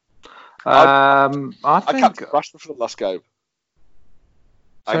 I captained Rashford for the last game.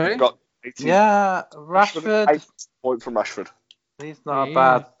 Sorry? I got 18. Yeah, Rashford. 8 points from Rashford. He's not a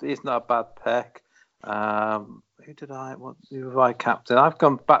bad pick. Who was I captain? I've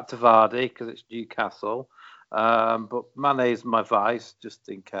gone back to Vardy because it's Newcastle. But Mane's my vice, just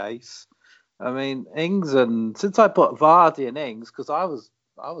in case. I mean, Ings, and since I put Vardy and Ings, because I was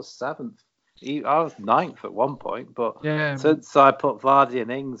 7th, I was 9th at one point, but Yeah. since I put Vardy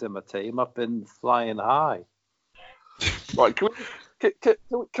and Ings in my team, I've been flying high. Right, can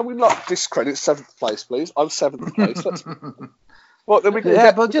we not discredit 7th place, please? I'm 7th place. Well, then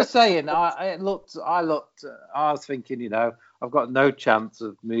but just saying, I was thinking, I've got no chance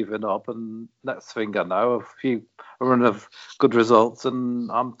of moving up, and next thing I know, a run of good results,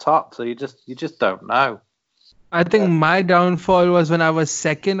 and I'm top. So you just don't know. I think my downfall was when I was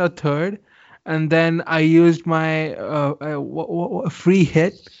 2nd or 3rd, and then I used my free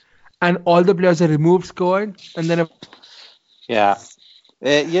hit, and all the players I removed scored, and then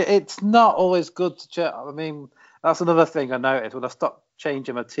it's not always good to check. I mean, that's another thing I noticed when I stopped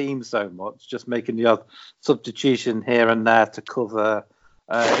changing my team so much, just making the odd substitution here and there to cover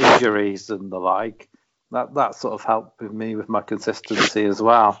injuries and the like. That sort of helped with me with my consistency as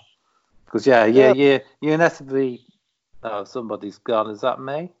well. Because you inevitably. Oh, somebody's gone. Is that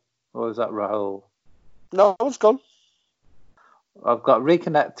me or is that Rahul? No, it's gone. I've got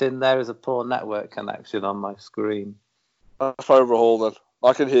reconnecting. There is a poor network connection on my screen. That's overhaul then.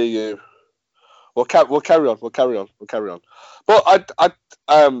 I can hear you. We'll carry on. But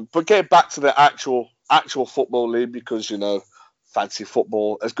but getting back to the actual football league, because fancy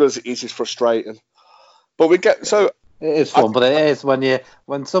football, as good as it is frustrating. But we get so it is fun, but it is when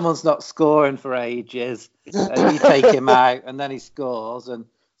someone's not scoring for ages, and you take him out, and then he scores, and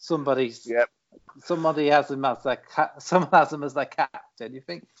somebody has him as their captain. You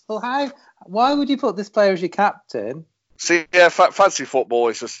think, well, why would you put this player as your captain? See, fancy football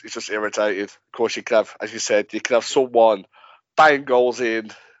is just irritated. Of course, you can have, as you said, someone bang goals in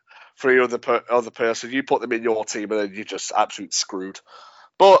for the other person. You put them in your team, and then you're just absolutely screwed.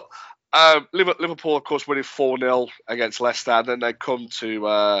 But Liverpool, of course, winning 4-0 against Leicester, and then they come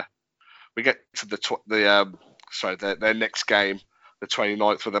to we get to their next game, the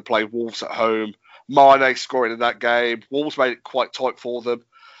 29th, where they play Wolves at home. Mane scoring in that game. Wolves made it quite tight for them.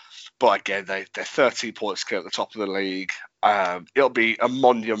 But again, they're 13 points clear at the top of the league. It'll be a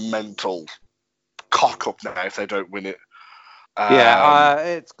monumental cock-up now if they don't win it.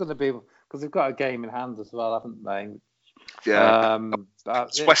 It's going to be, because they've got a game in hand as well, haven't they? Yeah.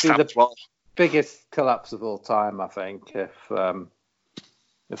 It's West Ham as well. Biggest collapse of all time, I think, if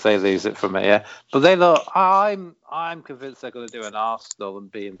they lose it from here. But I'm convinced they're going to do an Arsenal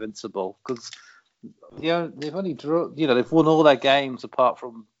and be invincible, because they've only they've won all their games apart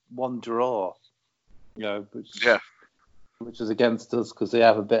from one draw, which is against us because they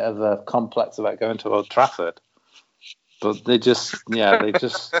have a bit of a complex about going to Old Trafford. But because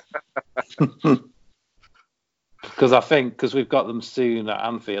we've got them soon at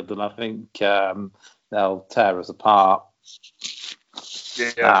Anfield, and I think they'll tear us apart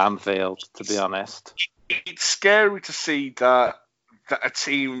at Anfield, to be honest. It's scary to see that a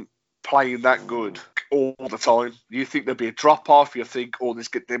team playing that good all the time. You think there'd be a drop off, you think,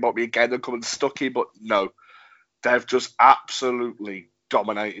 there might be a game that coming stuck in, but no, they've just absolutely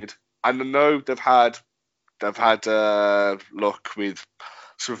dominated. And I know they've had luck with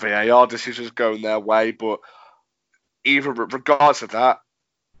some VAR decisions going their way, but even regardless of that,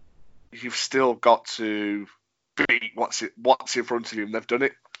 you've still got to beat what's in front of you, and they've done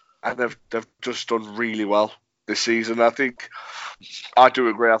it, and they've just done really well this season. I do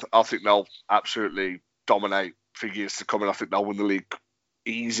agree. I think they'll absolutely dominate for years to come, and I think they'll win the league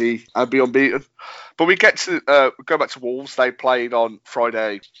easy and be unbeaten. But we get to go back to Wolves. They played on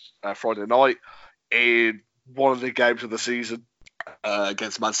Friday night in one of the games of the season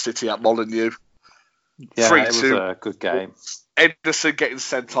against Man City at Molineux. Yeah, 3-2. It was a good game. Henderson getting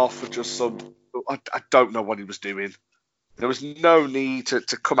sent off for just some. I don't know what he was doing. There was no need to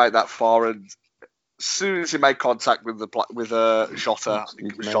come out that far, and as soon as he made contact with Jota, I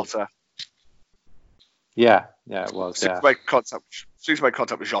think it was Jota. Yeah, it was. As soon as he made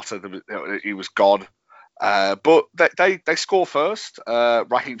contact with Jota, he was gone. But they score first.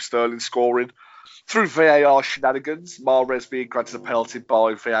 Raheem Sterling scoring through VAR shenanigans. Mahrez being granted a penalty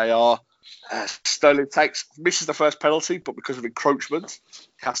by VAR. Sterling misses the first penalty, but because of encroachment,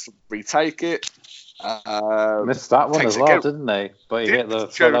 he has to retake it. Missed that one as well, didn't he? But he hit the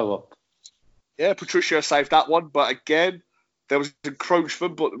follow-up. Yeah, Patricio saved that one, but again, there was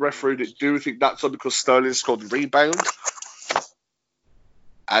encroachment, but the referee didn't do anything that time because Sterling scored the rebound.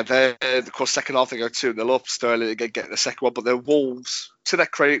 And then, of course, second half they go 2-0 up. Sterling again getting the second one, but the Wolves, to their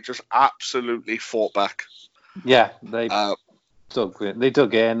credit, just absolutely fought back. Yeah, they dug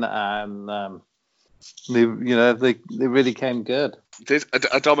in, and they really came good. Did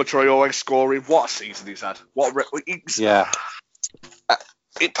Adama Traore scoring? What a season he's had!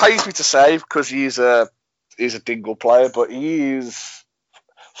 It pains me to say because he's a dingle player, but he is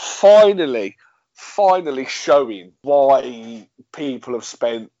finally showing why people have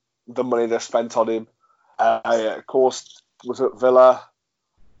spent the money they've spent on him. Of course, was at Villa,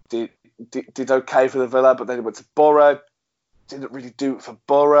 did okay for the Villa, but then he went to Borough, didn't really do it for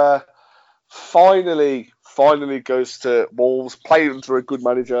Borough. Finally goes to Wolves, playing under a good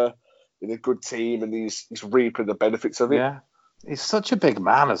manager in a good team, and he's reaping the benefits of it. Yeah, he's such a big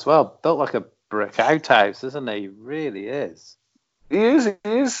man as well, built like a brick outhouse, isn't he? He really is. He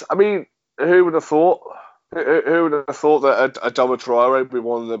is. I mean, who would have thought? Who would have thought that Adama Traore would be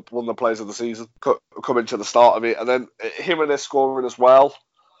one of the players of the season coming to the start of it, and then him and his scoring as well,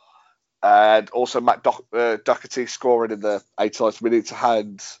 and also Matt Doherty scoring in the 89th minute to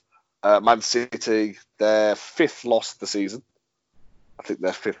hand Man City their 5th loss of the season. I think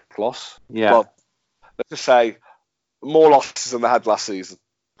their 5th loss. Yeah. Well, let's just say more losses than they had last season.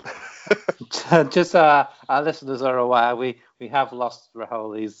 Just our listeners are aware we have lost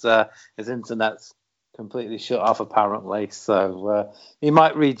Rahul. His internet's completely shut off apparently, so he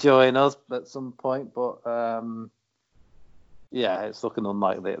might rejoin us at some point, but yeah, it's looking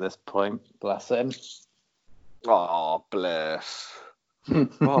unlikely at this point. Bless him. Oh, bless. Who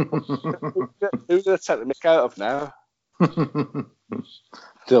going to take the mick out of now?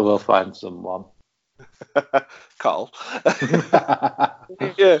 Still, we'll find someone. Carl.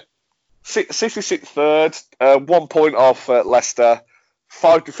 Yeah. City sit third, 1 point off Leicester,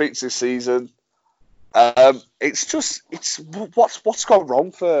 5 defeats this season. It's what's gone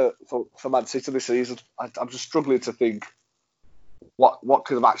wrong for Man City this season. I'm just struggling to think what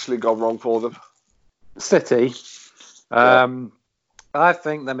could have actually gone wrong for them. City. I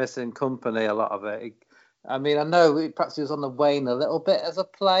think they're missing company, a lot of it. I mean, I know perhaps he was on the wane a little bit as a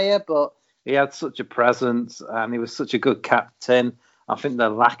player, but he had such a presence and he was such a good captain. I think they're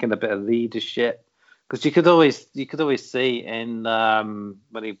lacking a bit of leadership because you could always see in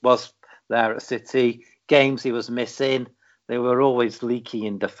when he was there at City, games he was missing. They were always leaky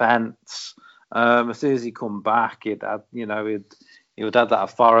in defence. As soon as he come back, he would have that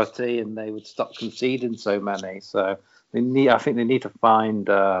authority, and they would stop conceding so many. So I think they need to find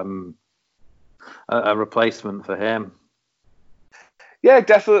a replacement for him. Yeah,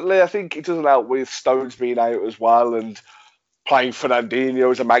 definitely. I think it doesn't help with Stones being out as well and playing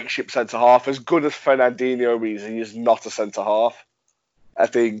Fernandinho as a makeshift centre half. As good as Fernandinho is, he is not a centre half. I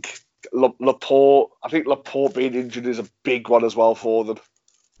think Laporte being injured is a big one as well for them.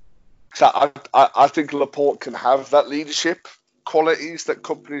 So I think Laporte can have that leadership qualities that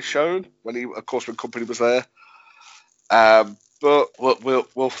Kompany's shown when Kompany was there. But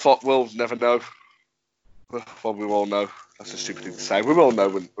we'll never know. Well, we will know. That's a stupid thing to say. We will know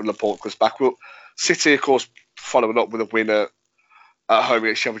when Laporte comes back. City, of course, following up with a winner at home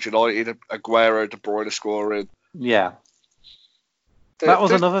against Sheffield United, Aguero, De Bruyne scoring. Yeah. That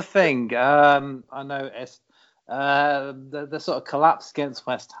was another thing. I noticed the sort of collapse against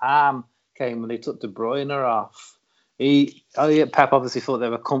West Ham came when he took De Bruyne off. Pep obviously thought they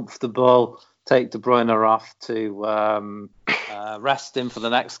were comfortable, take De Bruyne off to rest him for the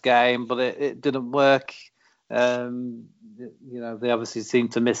next game, but it didn't work. They obviously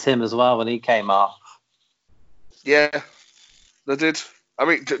seemed to miss him as well when he came off. Yeah, they did. I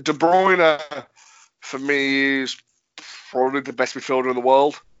mean, De Bruyne, for me, is probably the best midfielder in the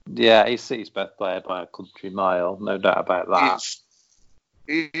world. Yeah, he's City's best player by a country mile, no doubt about that.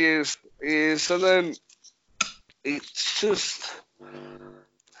 He is. And then it's just...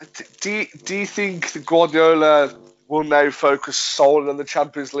 Do you think Guardiola will now focus solely on the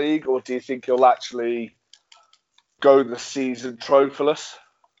Champions League, or do you think he'll actually go the season trophyless?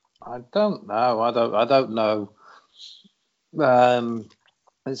 I don't know. I don't know.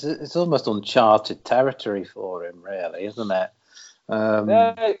 It's almost uncharted territory for him, really, isn't it?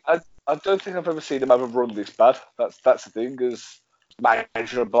 Yeah, I don't think I've ever seen him have a run this bad. That's the thing. As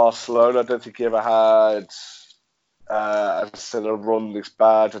manager of Barcelona, I don't think he ever had a run this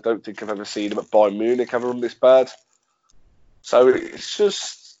bad. I don't think I've ever seen him at Bayern Munich have a run this bad. So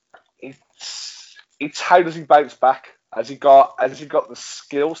it's how does he bounce back? Has he got the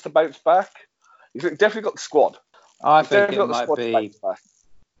skills to bounce back? He's definitely got the squad. I think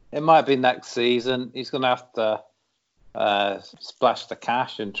it might be next season. He's going to have to splash the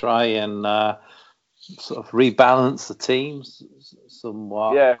cash and try and sort of rebalance the teams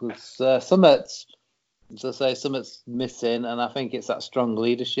somewhat. Yeah. Because something's missing, and I think it's that strong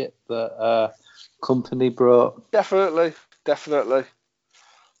leadership that Kompany brought. Definitely.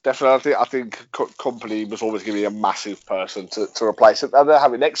 Definitely. I think Company was always going to be a massive person to replace it. And they'll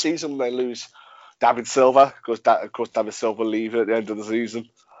have it next season when they lose David Silva, because of course David Silva will leave at the end of the season.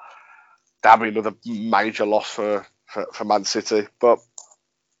 That'd be another major loss for Man City. But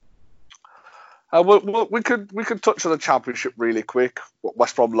we could touch on the Championship really quick. What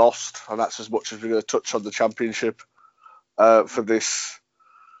West Brom lost, and that's as much as we're going to touch on the Championship for this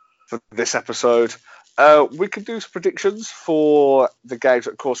episode. We could do some predictions for the games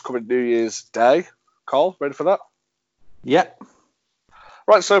that, of course, coming New Year's Day. Carl, ready for that? Yeah.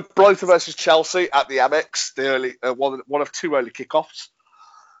 Right, so Brighton versus Chelsea at the Amex, the early one of two early kickoffs.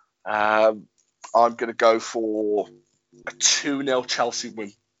 I'm going to go for a 2-0 Chelsea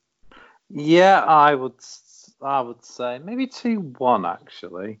win. Yeah, I would say maybe 2-1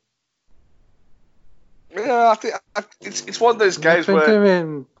 actually. Yeah, I think it's one of those games they've where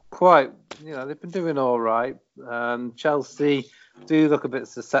been they've been doing all right. Chelsea do look a bit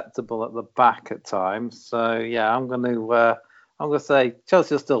susceptible at the back at times. So yeah, I'm going to say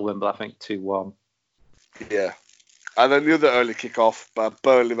Chelsea will still win, but I think 2-1. Yeah. And then the other early kickoff,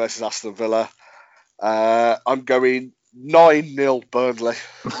 Burnley versus Aston Villa. I'm going 9-0 Burnley.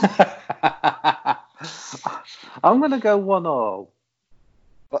 I'm going to go 1-1.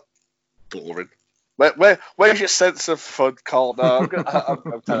 Boring. Where's your sense of fun, Carl? No, I'm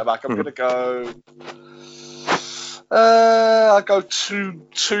taking it back. I'm going to go. I'll go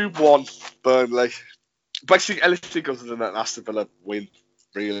 2-1 Burnley. Basically, anything other than an Aston Villa win,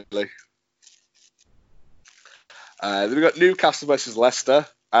 really. Then we've got Newcastle versus Leicester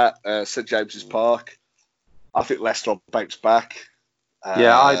at St James's Park. I think Leicester will bounce back.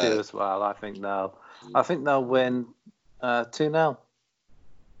 Yeah, I do as well. I think they'll win 2-0.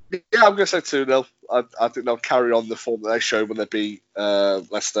 Yeah, I'm going to say 2-0. I think they'll carry on the form that they showed when they beat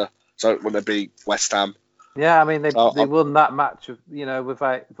Leicester. So when they beat West Ham. Yeah, I mean they won that match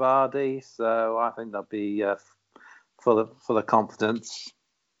without Vardy, so I think they'll be full of confidence.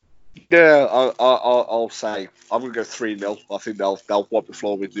 Yeah, I'll say I'm going to go 3-0. I think they'll wipe the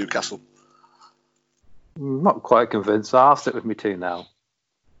floor with Newcastle. Not quite convinced. I'll stick with me 2-0.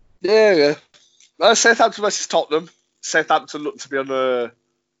 Yeah. Southampton versus Tottenham. Southampton look to be on a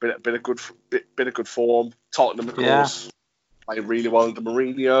bit of good form. Tottenham, of course, playing really well under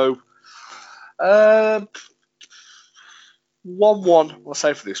Mourinho. 1-1. I'll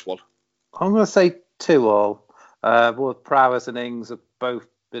say for this one. I'm going to say 2-2. Both Prowess and Ings have both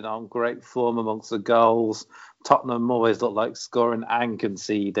been on great form amongst the goals. Tottenham always look like scoring and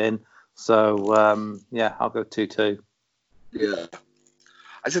conceding. So I'll go 2-2. Yeah,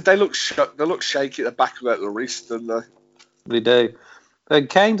 I said they look shaky at the back of the wrist, don't they? They do. And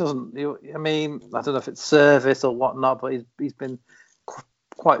Kane doesn't. I mean, I don't know if it's service or whatnot, but he's been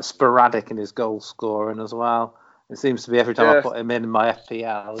quite sporadic in his goal scoring as well. It seems to be every time I put him in my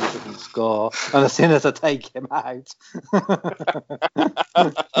FPL, he doesn't score, and as soon as I take him out.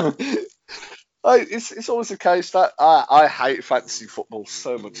 It's always the case that I hate fantasy football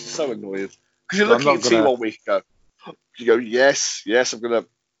so much. It's so annoying because you look at your team 1 week ago, you go yes, I'm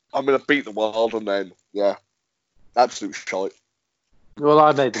gonna beat the world, and then absolute shite. Well,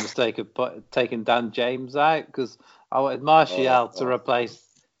 I made the mistake of taking Dan James out because I wanted Martial to replace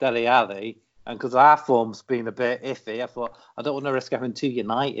Dele Alli, and because our form's been a bit iffy, I thought I don't want to risk having 2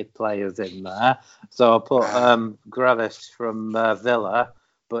 United players in there, so I put Grealish from Villa.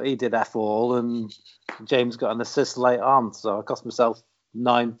 But he did F all, and James got an assist late on, so I cost myself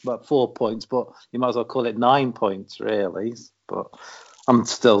 4 points. But you might as well call it 9 points, really. But I'm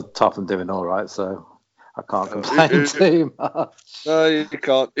still top and doing all right, so I can't complain too much. No, you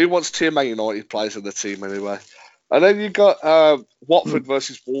can't. Who wants 2 Man United players in the team anyway? And then you got Watford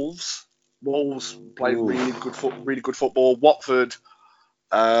versus Wolves. Wolves playing really good football. Watford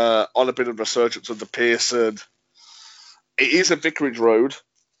on a bit of resurgence under Pearson. It is a Vicarage Road.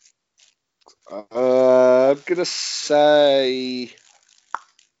 I'm going to say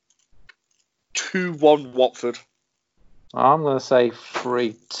 2-1 Watford. I'm going to say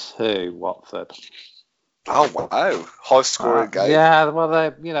 3-2 Watford. Oh, wow. High scoring game. Yeah,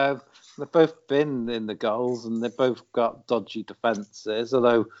 well, they've both been in the goals and they've both got dodgy defences,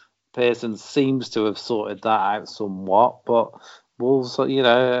 although Pearson seems to have sorted that out somewhat. But Wolves,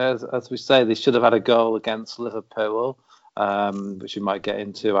 as we say, they should have had a goal against Liverpool. Which we might get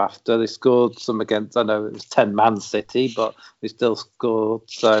into after. They scored some against, I know it was 10 Man City, but they still scored.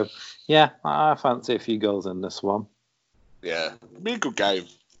 So, yeah, I fancy a few goals in this one. Yeah, it'll be a good game.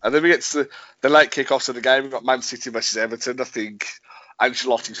 And then we get to the late kickoffs of the game. We've got Man City versus Everton. I think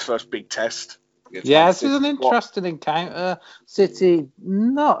Ancelotti's first big test. Yeah, this is an interesting encounter. City, I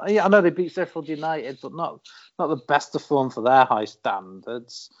know they beat Sheffield United, but not the best of form for their high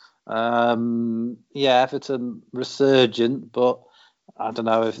standards. Everton resurgent, but I don't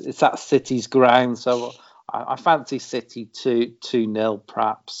know if it's at City's ground, so I fancy City 2-0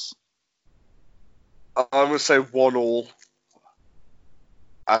 perhaps. I would say 1-1.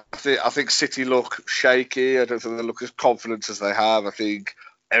 I think City look shaky. I don't think they look as confident as they have. I think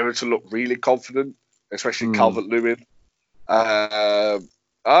Everton look really confident, especially Calvert-Lewin. I'll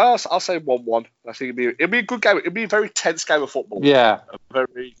say 1-1. I think it'd be a good game. It'd be a very tense game of football. Yeah, a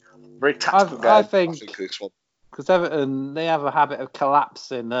very very tactical game. I think this one, because Everton, they have a habit of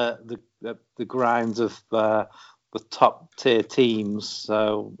collapsing the grounds of the top tier teams.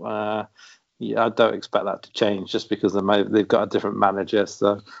 So I don't expect that to change just because they've got a different manager.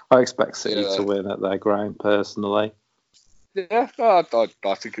 So I expect City to win at their ground personally. Yeah, I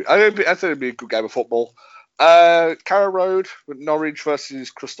think it'd be a good game of football. Carrow Road with Norwich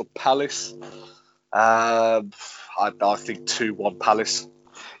versus Crystal Palace. I think 2-1 Palace.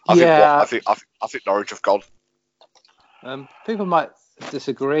 I think Norwich have gone. People might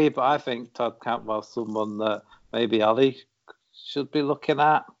disagree, but I think Todd Cantwell's someone that maybe Ali should be looking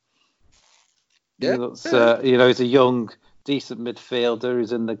at. Yeah, he's a young, decent midfielder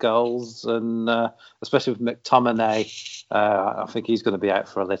who's in the goals, and especially with McTominay, I think he's going to be out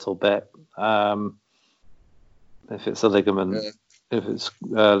for a little bit. If it's a ligament,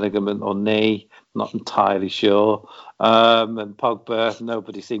 ligament or knee, not entirely sure. And Pogba,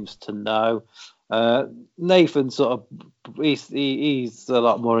 nobody seems to know. Nathan he's a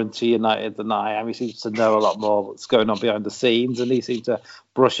lot more into United than I am. He seems to know a lot more what's going on behind the scenes, and he seems to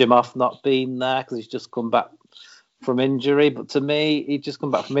brush him off not being there because he's just come back from injury. But to me, he'd just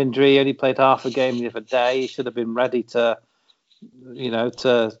come back from injury. He only played half a game the other day. He should have been ready to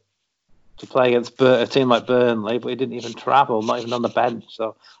play against a team like Burnley, but he didn't even travel, not even on the bench.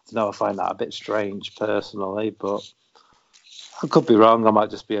 So I find that a bit strange personally, but I could be wrong. I might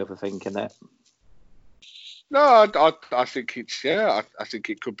just be overthinking it. No, I think I think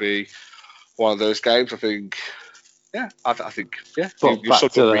it could be one of those games. I think you summed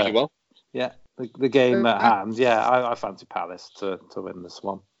up really well. Yeah, the game at hand. Yeah, I fancy Palace to win this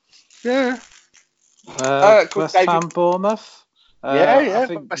one. Yeah. West Ham, Bournemouth. I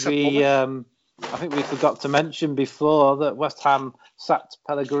think we forgot to mention before that West Ham sacked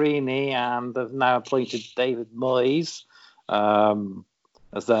Pellegrini and have now appointed David Moyes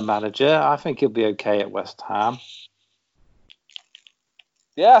as their manager. I think he'll be okay at West Ham.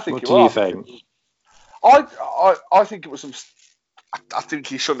 Yeah, I think. What do you think? I think it was some. I think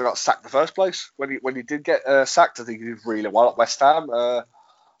he shouldn't have got sacked in the first place. When he did get sacked, I think he did really well at West Ham. Of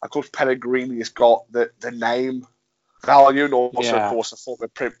course, Pellegrini has got the name value, and also, of course, a former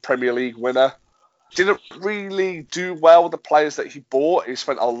Premier League winner. Didn't really do well with the players that he bought. He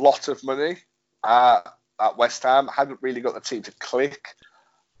spent a lot of money at West Ham. Hadn't really got the team to click.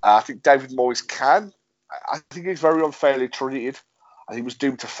 I think David Moyes can. I think he's very unfairly treated. I think he was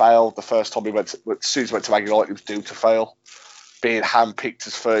doomed to fail the first time as soon as he went to Man United, he was doomed to fail. Being handpicked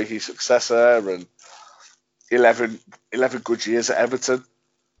as Fergie's successor and 11 good years at Everton.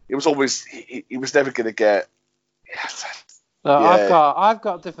 It was always he was never going to get. I've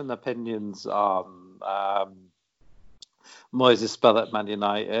got different opinions on Moyes' spell at Man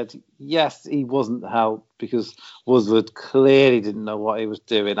United. Yes, he wasn't helped because Woodward clearly didn't know what he was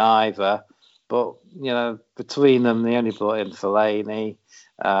doing either. But between them, they only brought in Fellaini.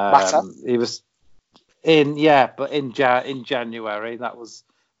 He was in January that was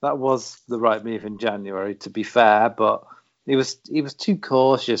the right move in January. To be fair, but he was too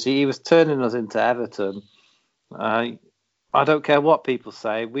cautious. He was turning us into Everton. I don't care what people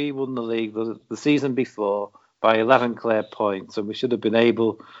say. We won the league the season before by 11 clear points, and we should have been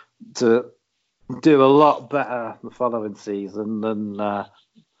able to do a lot better the following season than I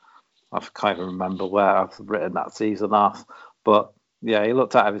can't even remember where I've written that season off. But yeah, he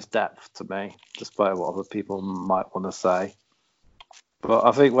looked out of his depth to me, despite what other people might want to say. But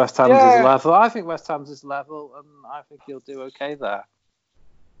I think West Ham's is level. I think West Ham's is level, and I think he'll do okay there.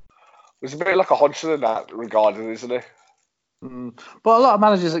 There's a bit like a Hodgson in that regard, isn't it? But a lot of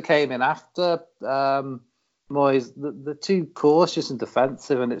managers that came in after Moyes, they're too cautious and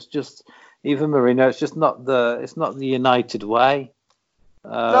defensive, and it's just even Mourinho. It's just not the United way.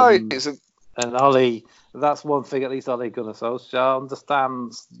 No, it isn't. And Ollie, that's one thing at least Ole Gunnar Solskjaer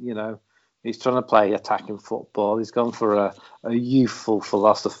understands. He's trying to play attacking football. He's gone for a youthful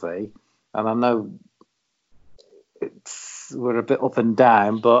philosophy, and I know we're a bit up and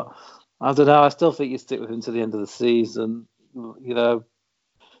down, but I don't know. I still think you stick with him to the end of the season.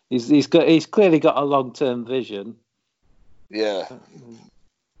 He's clearly got a long-term vision. Yeah.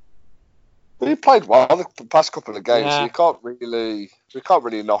 But he played well the past couple of games, so we can't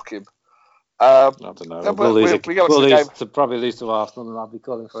really knock him. I don't know. We'll probably lose to Arsenal, and I'll be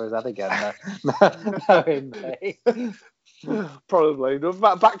calling for his head again. Knowing me. Probably.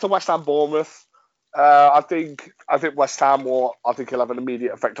 Back to West Ham Bournemouth. I think West Ham will. I think he'll have an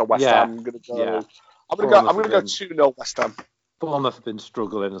immediate effect on West Ham. I'm gonna go 2-0 West Ham. Bournemouth have been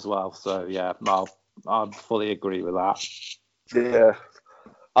struggling as well, so yeah, I'll fully agree with that. Yeah,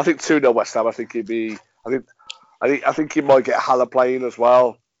 I think 2-0 West Ham. I think he'd be. I think he might get Haller playing as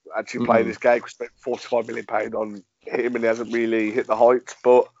well. Actually playing this game, because spent £45 million on him, and he hasn't really hit the heights.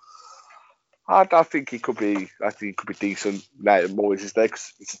 But I think he could be. I think he could be decent now that Moyes is there,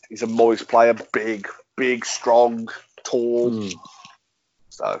 because he's a Moyes player, big, strong, tall.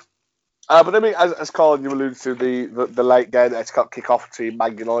 So, but I mean, as Colin, you alluded to the late game, it's got kick-off between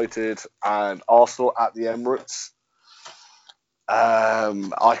Man United and Arsenal at the Emirates.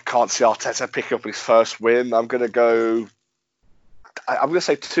 I can't see Arteta picking up his first win. I'm going to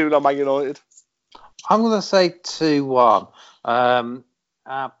say 2-0 Man United. I'm going to say 2-1.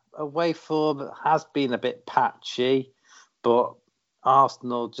 Away form has been a bit patchy, but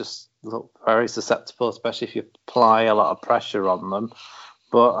Arsenal just look very susceptible, especially if you apply a lot of pressure on them.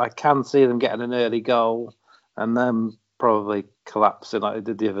 But I can see them getting an early goal and then probably collapsing like they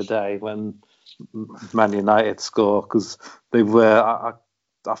did the other day when Man United score, because they were.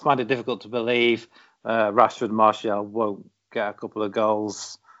 I find it difficult to believe Rashford and Martial won't get a couple of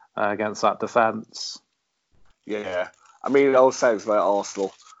goals against that defence. Yeah, I mean, all sounds about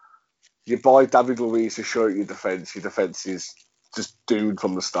Arsenal. You buy David Luiz to show your defence is just doomed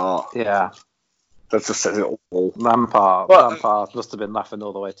from the start. Yeah. That just says it all. Lampard must have been laughing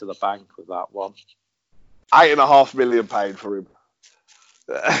all the way to the bank with that one. £8.5 million for him.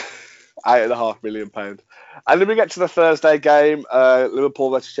 £8.5 million. And then we get to the Thursday game,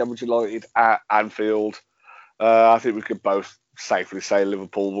 Liverpool versus Sheffield United at Anfield. I think we could both safely say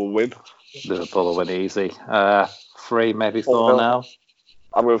Liverpool will win. Liverpool will win easy. 3, maybe 4-0.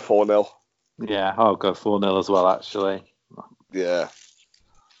 I'm going 4-0. Yeah, I'll go 4-0 as well, actually. Yeah.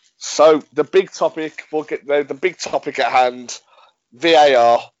 So the big topic, we'll get the big topic at hand,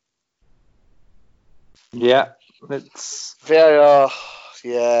 VAR. Yeah, it's VAR.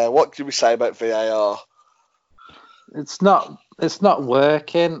 Yeah, what do we say about VAR? It's not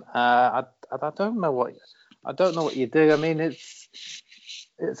working. I don't know what you do. I mean,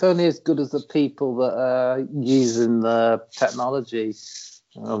 it's only as good as the people that are using the technology,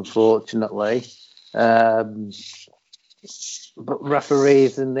 unfortunately. But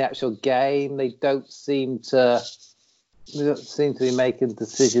referees in the actual game, they don't seem to be making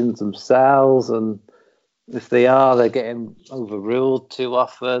decisions themselves, and if they are, they're getting overruled too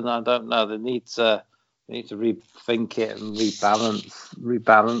often. I don't know. They need to rethink it and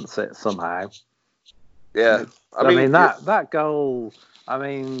rebalance it somehow. Yeah, I mean that goal. I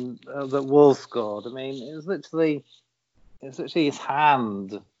mean that Wolves scored. I mean it was literally his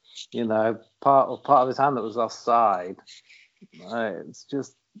hand. You know, part of his hand that was offside. It's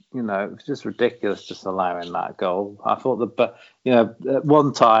just it's just ridiculous just allowing that goal. I thought but at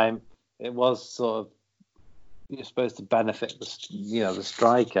one time it was sort of you're supposed to benefit the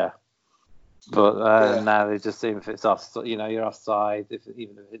striker, but now they just seem if it's off, you're offside.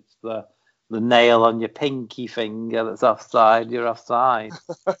 Even if it's the nail on your pinky finger that's offside, you're offside.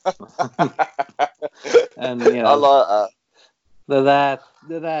 And I like that.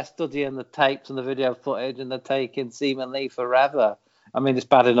 They're there studying the tapes and the video footage, and they're taking seemingly forever. I mean, it's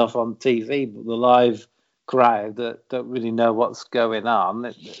bad enough on TV, but the live crowd that don't really know what's going on,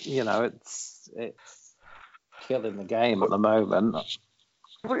 it's killing the game at the moment.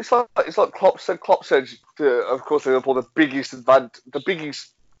 It's like Klopp said. Klopp said, of course, Liverpool the biggest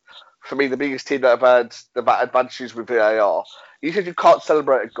team that have had advantages with VAR. He said you can't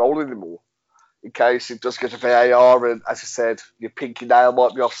celebrate a goal anymore in case it does get to VAR, and as I said, your pinky nail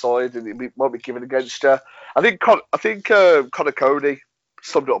might be offside and it might be given against you. I think Conor Cody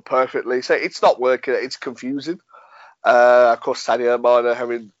summed it up perfectly. So it's not working. It's confusing. Of course, Sadio Mane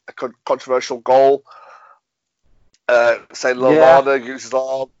having a controversial goal. Saying Lallana used his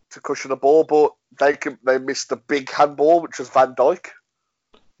arm to cushion the ball, but they missed the big handball, which was Van Dijk.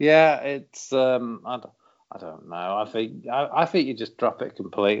 Yeah, it's I don't know. I think you just drop it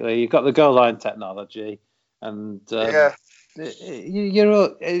completely. You've got the goal line technology, and it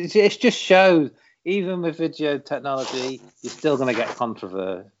just shows. Even with video technology, you're still going to get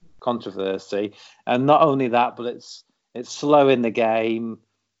controversy, and not only that, but it's slowing the game.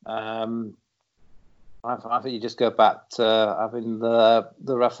 I think you just go back to having the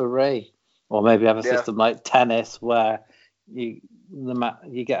referee, or maybe have a system like tennis where the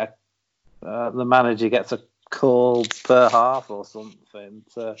manager gets a call per half or something.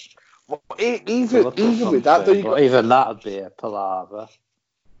 Even with that, though, even that would be a palaver.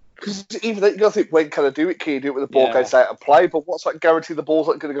 Because even then, you got to think, when can I do it? Can you do it when the ball goes out of play? But what's that guarantee the ball's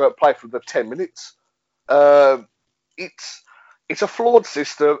not going to go out of play for the 10 minutes? It's a flawed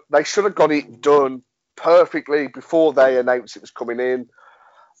system. They should have got it done perfectly before they announced it was coming in.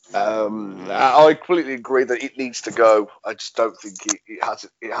 I completely agree that it needs to go. I just don't think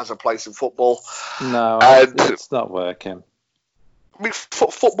it has a place in football. No, it's not working. I mean,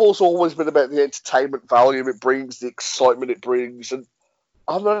 football's always been about the entertainment value it brings, the excitement it brings, and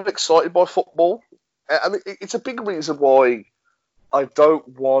I'm not excited by football. I mean, it's a big reason why I don't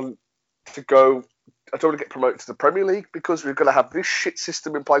want to get promoted to the Premier League, because we're going to have this shit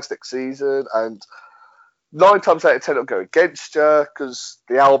system in place next season, and 9 times out of 10 it'll go against you, because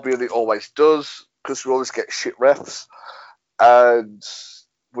the Albion, it always does, because we always get shit refs, and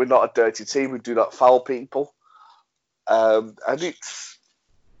we're not a dirty team, we do not foul people. And it's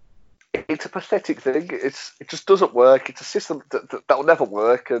a pathetic thing. It just doesn't work. It's a system that will never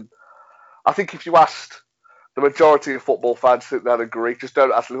work. And I think if you asked the majority of football fans, I think they'd agree. Just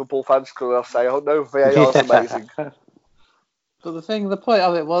don't ask Liverpool fans, because they'll say, "Oh no, VAR's amazing." But the point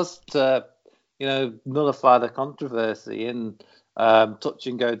of it was to, nullify the controversy in touch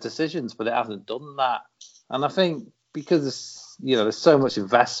and go decisions, but it hasn't done that. And I think because there's so much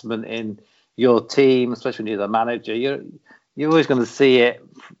investment in your team, especially when you're the manager, you're always going to see it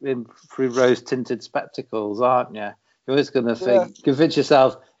through rose-tinted spectacles, aren't you? You're always going to convince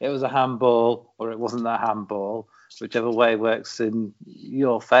yourself it was a handball or it wasn't a handball, whichever way works in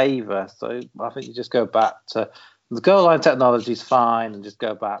your favour. So I think you just go back to the goal line technology is fine, and just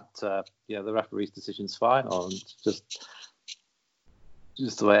go back to the referee's decision's final, and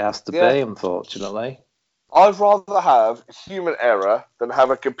just the way it has to be, unfortunately. I'd rather have human error than have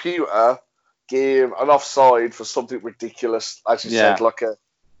a computer give an offside for something ridiculous, as you said, like a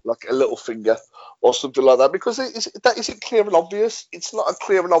little finger or something like that, because that isn't clear and obvious. It's not a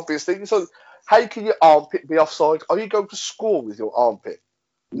clear and obvious thing. So how can your armpit be offside? Are you going to score with your armpit?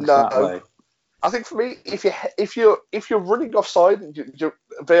 Exactly. No. I think for me, if you're running offside, your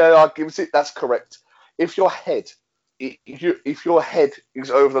VAR gives it, that's correct. If your head is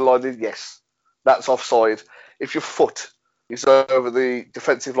over the line, then yes, that's offside. If your foot is over the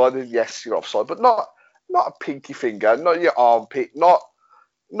defensive line, then yes, you're offside. But not a pinky finger, not your armpit, not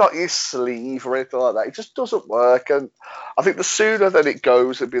your sleeve or anything like that. It just doesn't work. And I think the sooner that it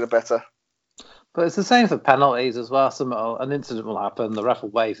goes, it'd be the better. But it's the same for penalties as well. An incident will happen, the ref will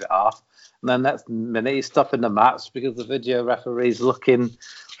wave it off, and then next minute he's stopping the match because the video referee's looking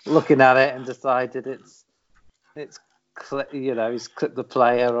at it and decided he's clipped the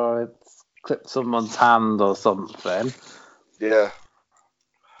player, or it's clipped someone's hand or something. Yeah.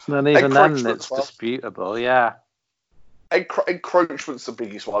 And even then, it's disputable. Yeah. Encroachment's the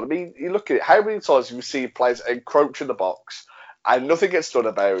biggest one. I mean, you look at it. How many times have you seen players encroach in the box and nothing gets done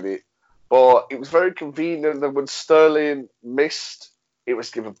about it? But it was very convenient that when Sterling missed, it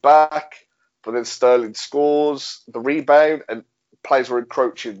was given back. But then Sterling scores the rebound, and players were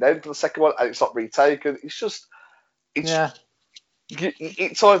encroaching then for the second one, and it's not retaken. It's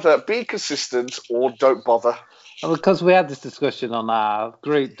either be consistent or don't bother. Because we had this discussion on our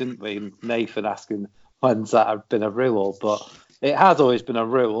group, didn't we? Nathan asking when's that had been a rule, but it has always been a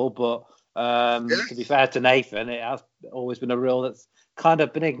rule. But to be fair to Nathan, it has always been a rule that's kind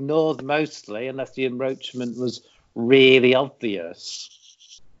of been ignored mostly, unless the encroachment was really obvious.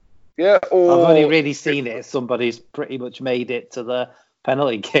 Yeah, I've only really seen it if somebody's pretty much made it to the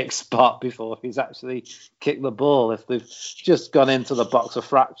penalty kick spot before he's actually kicked the ball. If they've just gone into the box a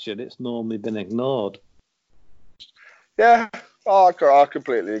fraction, it's normally been ignored. Yeah, I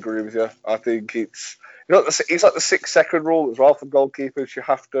completely agree with you. I think it's like the 6-second rule as well for goalkeepers.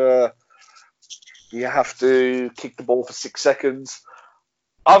 You have to kick the ball for 6 seconds.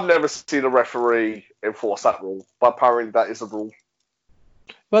 I've never seen a referee enforce that rule, but apparently that is the rule.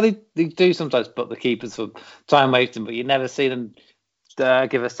 Well, they do sometimes book the keepers for time wasting, but you never see them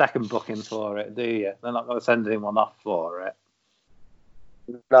give a second booking for it, do you? They're not going to send anyone off for it.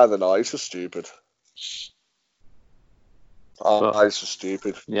 No, they're not. It's just stupid. It's just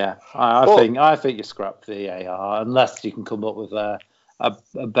stupid. Yeah, I think you scrap VAR unless you can come up with a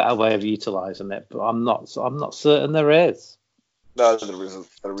better way of utilising it. But I'm not certain there is. No, there isn't.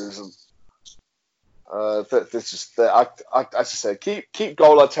 As I say, keep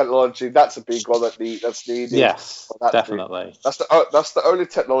goal line technology. That's a big one that's needed. Yes, definitely. That's the only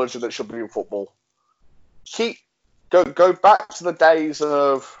technology that should be in football. go back to the days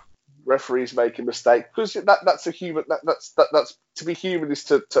of referees making mistakes, because that's a human. That's to be human is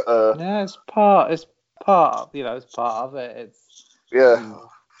to err. Yeah, it's part. It's part. It's part of it. It's yeah.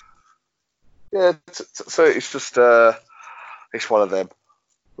 So it's just it's one of them.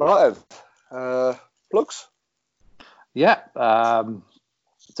 Right then, plugs. Yeah.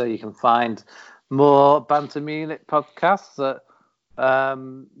 So you can find more Banter Munich podcasts at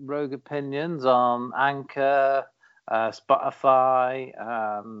Rogue Opinions on Anchor, Spotify,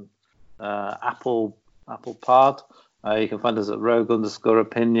 Apple Pod. You can find us at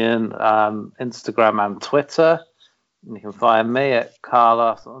Rogue_Opinion, Instagram and Twitter. And you can find me at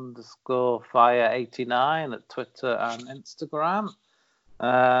Carlos_Fire89 at Twitter and Instagram.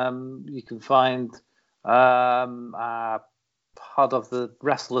 You can find our pod of the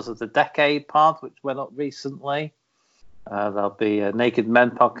Wrestlers of the Decade pod, which went up recently. There'll be a Naked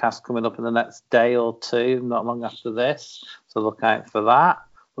Men podcast coming up in the next day or two, not long after this. So look out for that.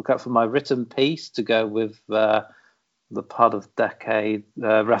 Look out for my written piece to go with the pod of decade,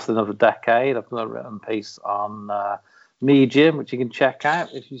 Wrestling of the Decade. I've got a written piece on Medium, which you can check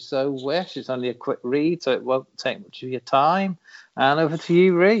out if you so wish. It's only a quick read, so it won't take much of your time. And over to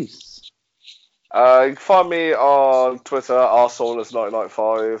you, Reese. You can find me on Twitter,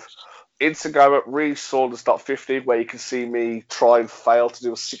 rsaunders1995. Instagram at resaunders.50, where you can see me try and fail to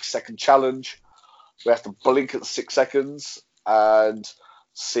do a 6-second challenge. We have to blink at 6 seconds and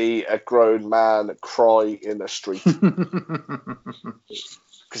see a grown man cry in the street because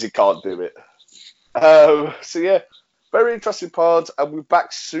he can't do it. So yeah, very interesting pod, and we'll be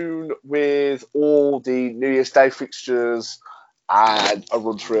back soon with all the New Year's Day fixtures and a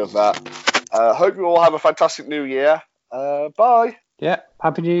run through of that. Hope you all have a fantastic new year. Bye. Yeah,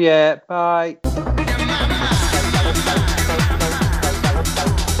 Happy New Year. Bye.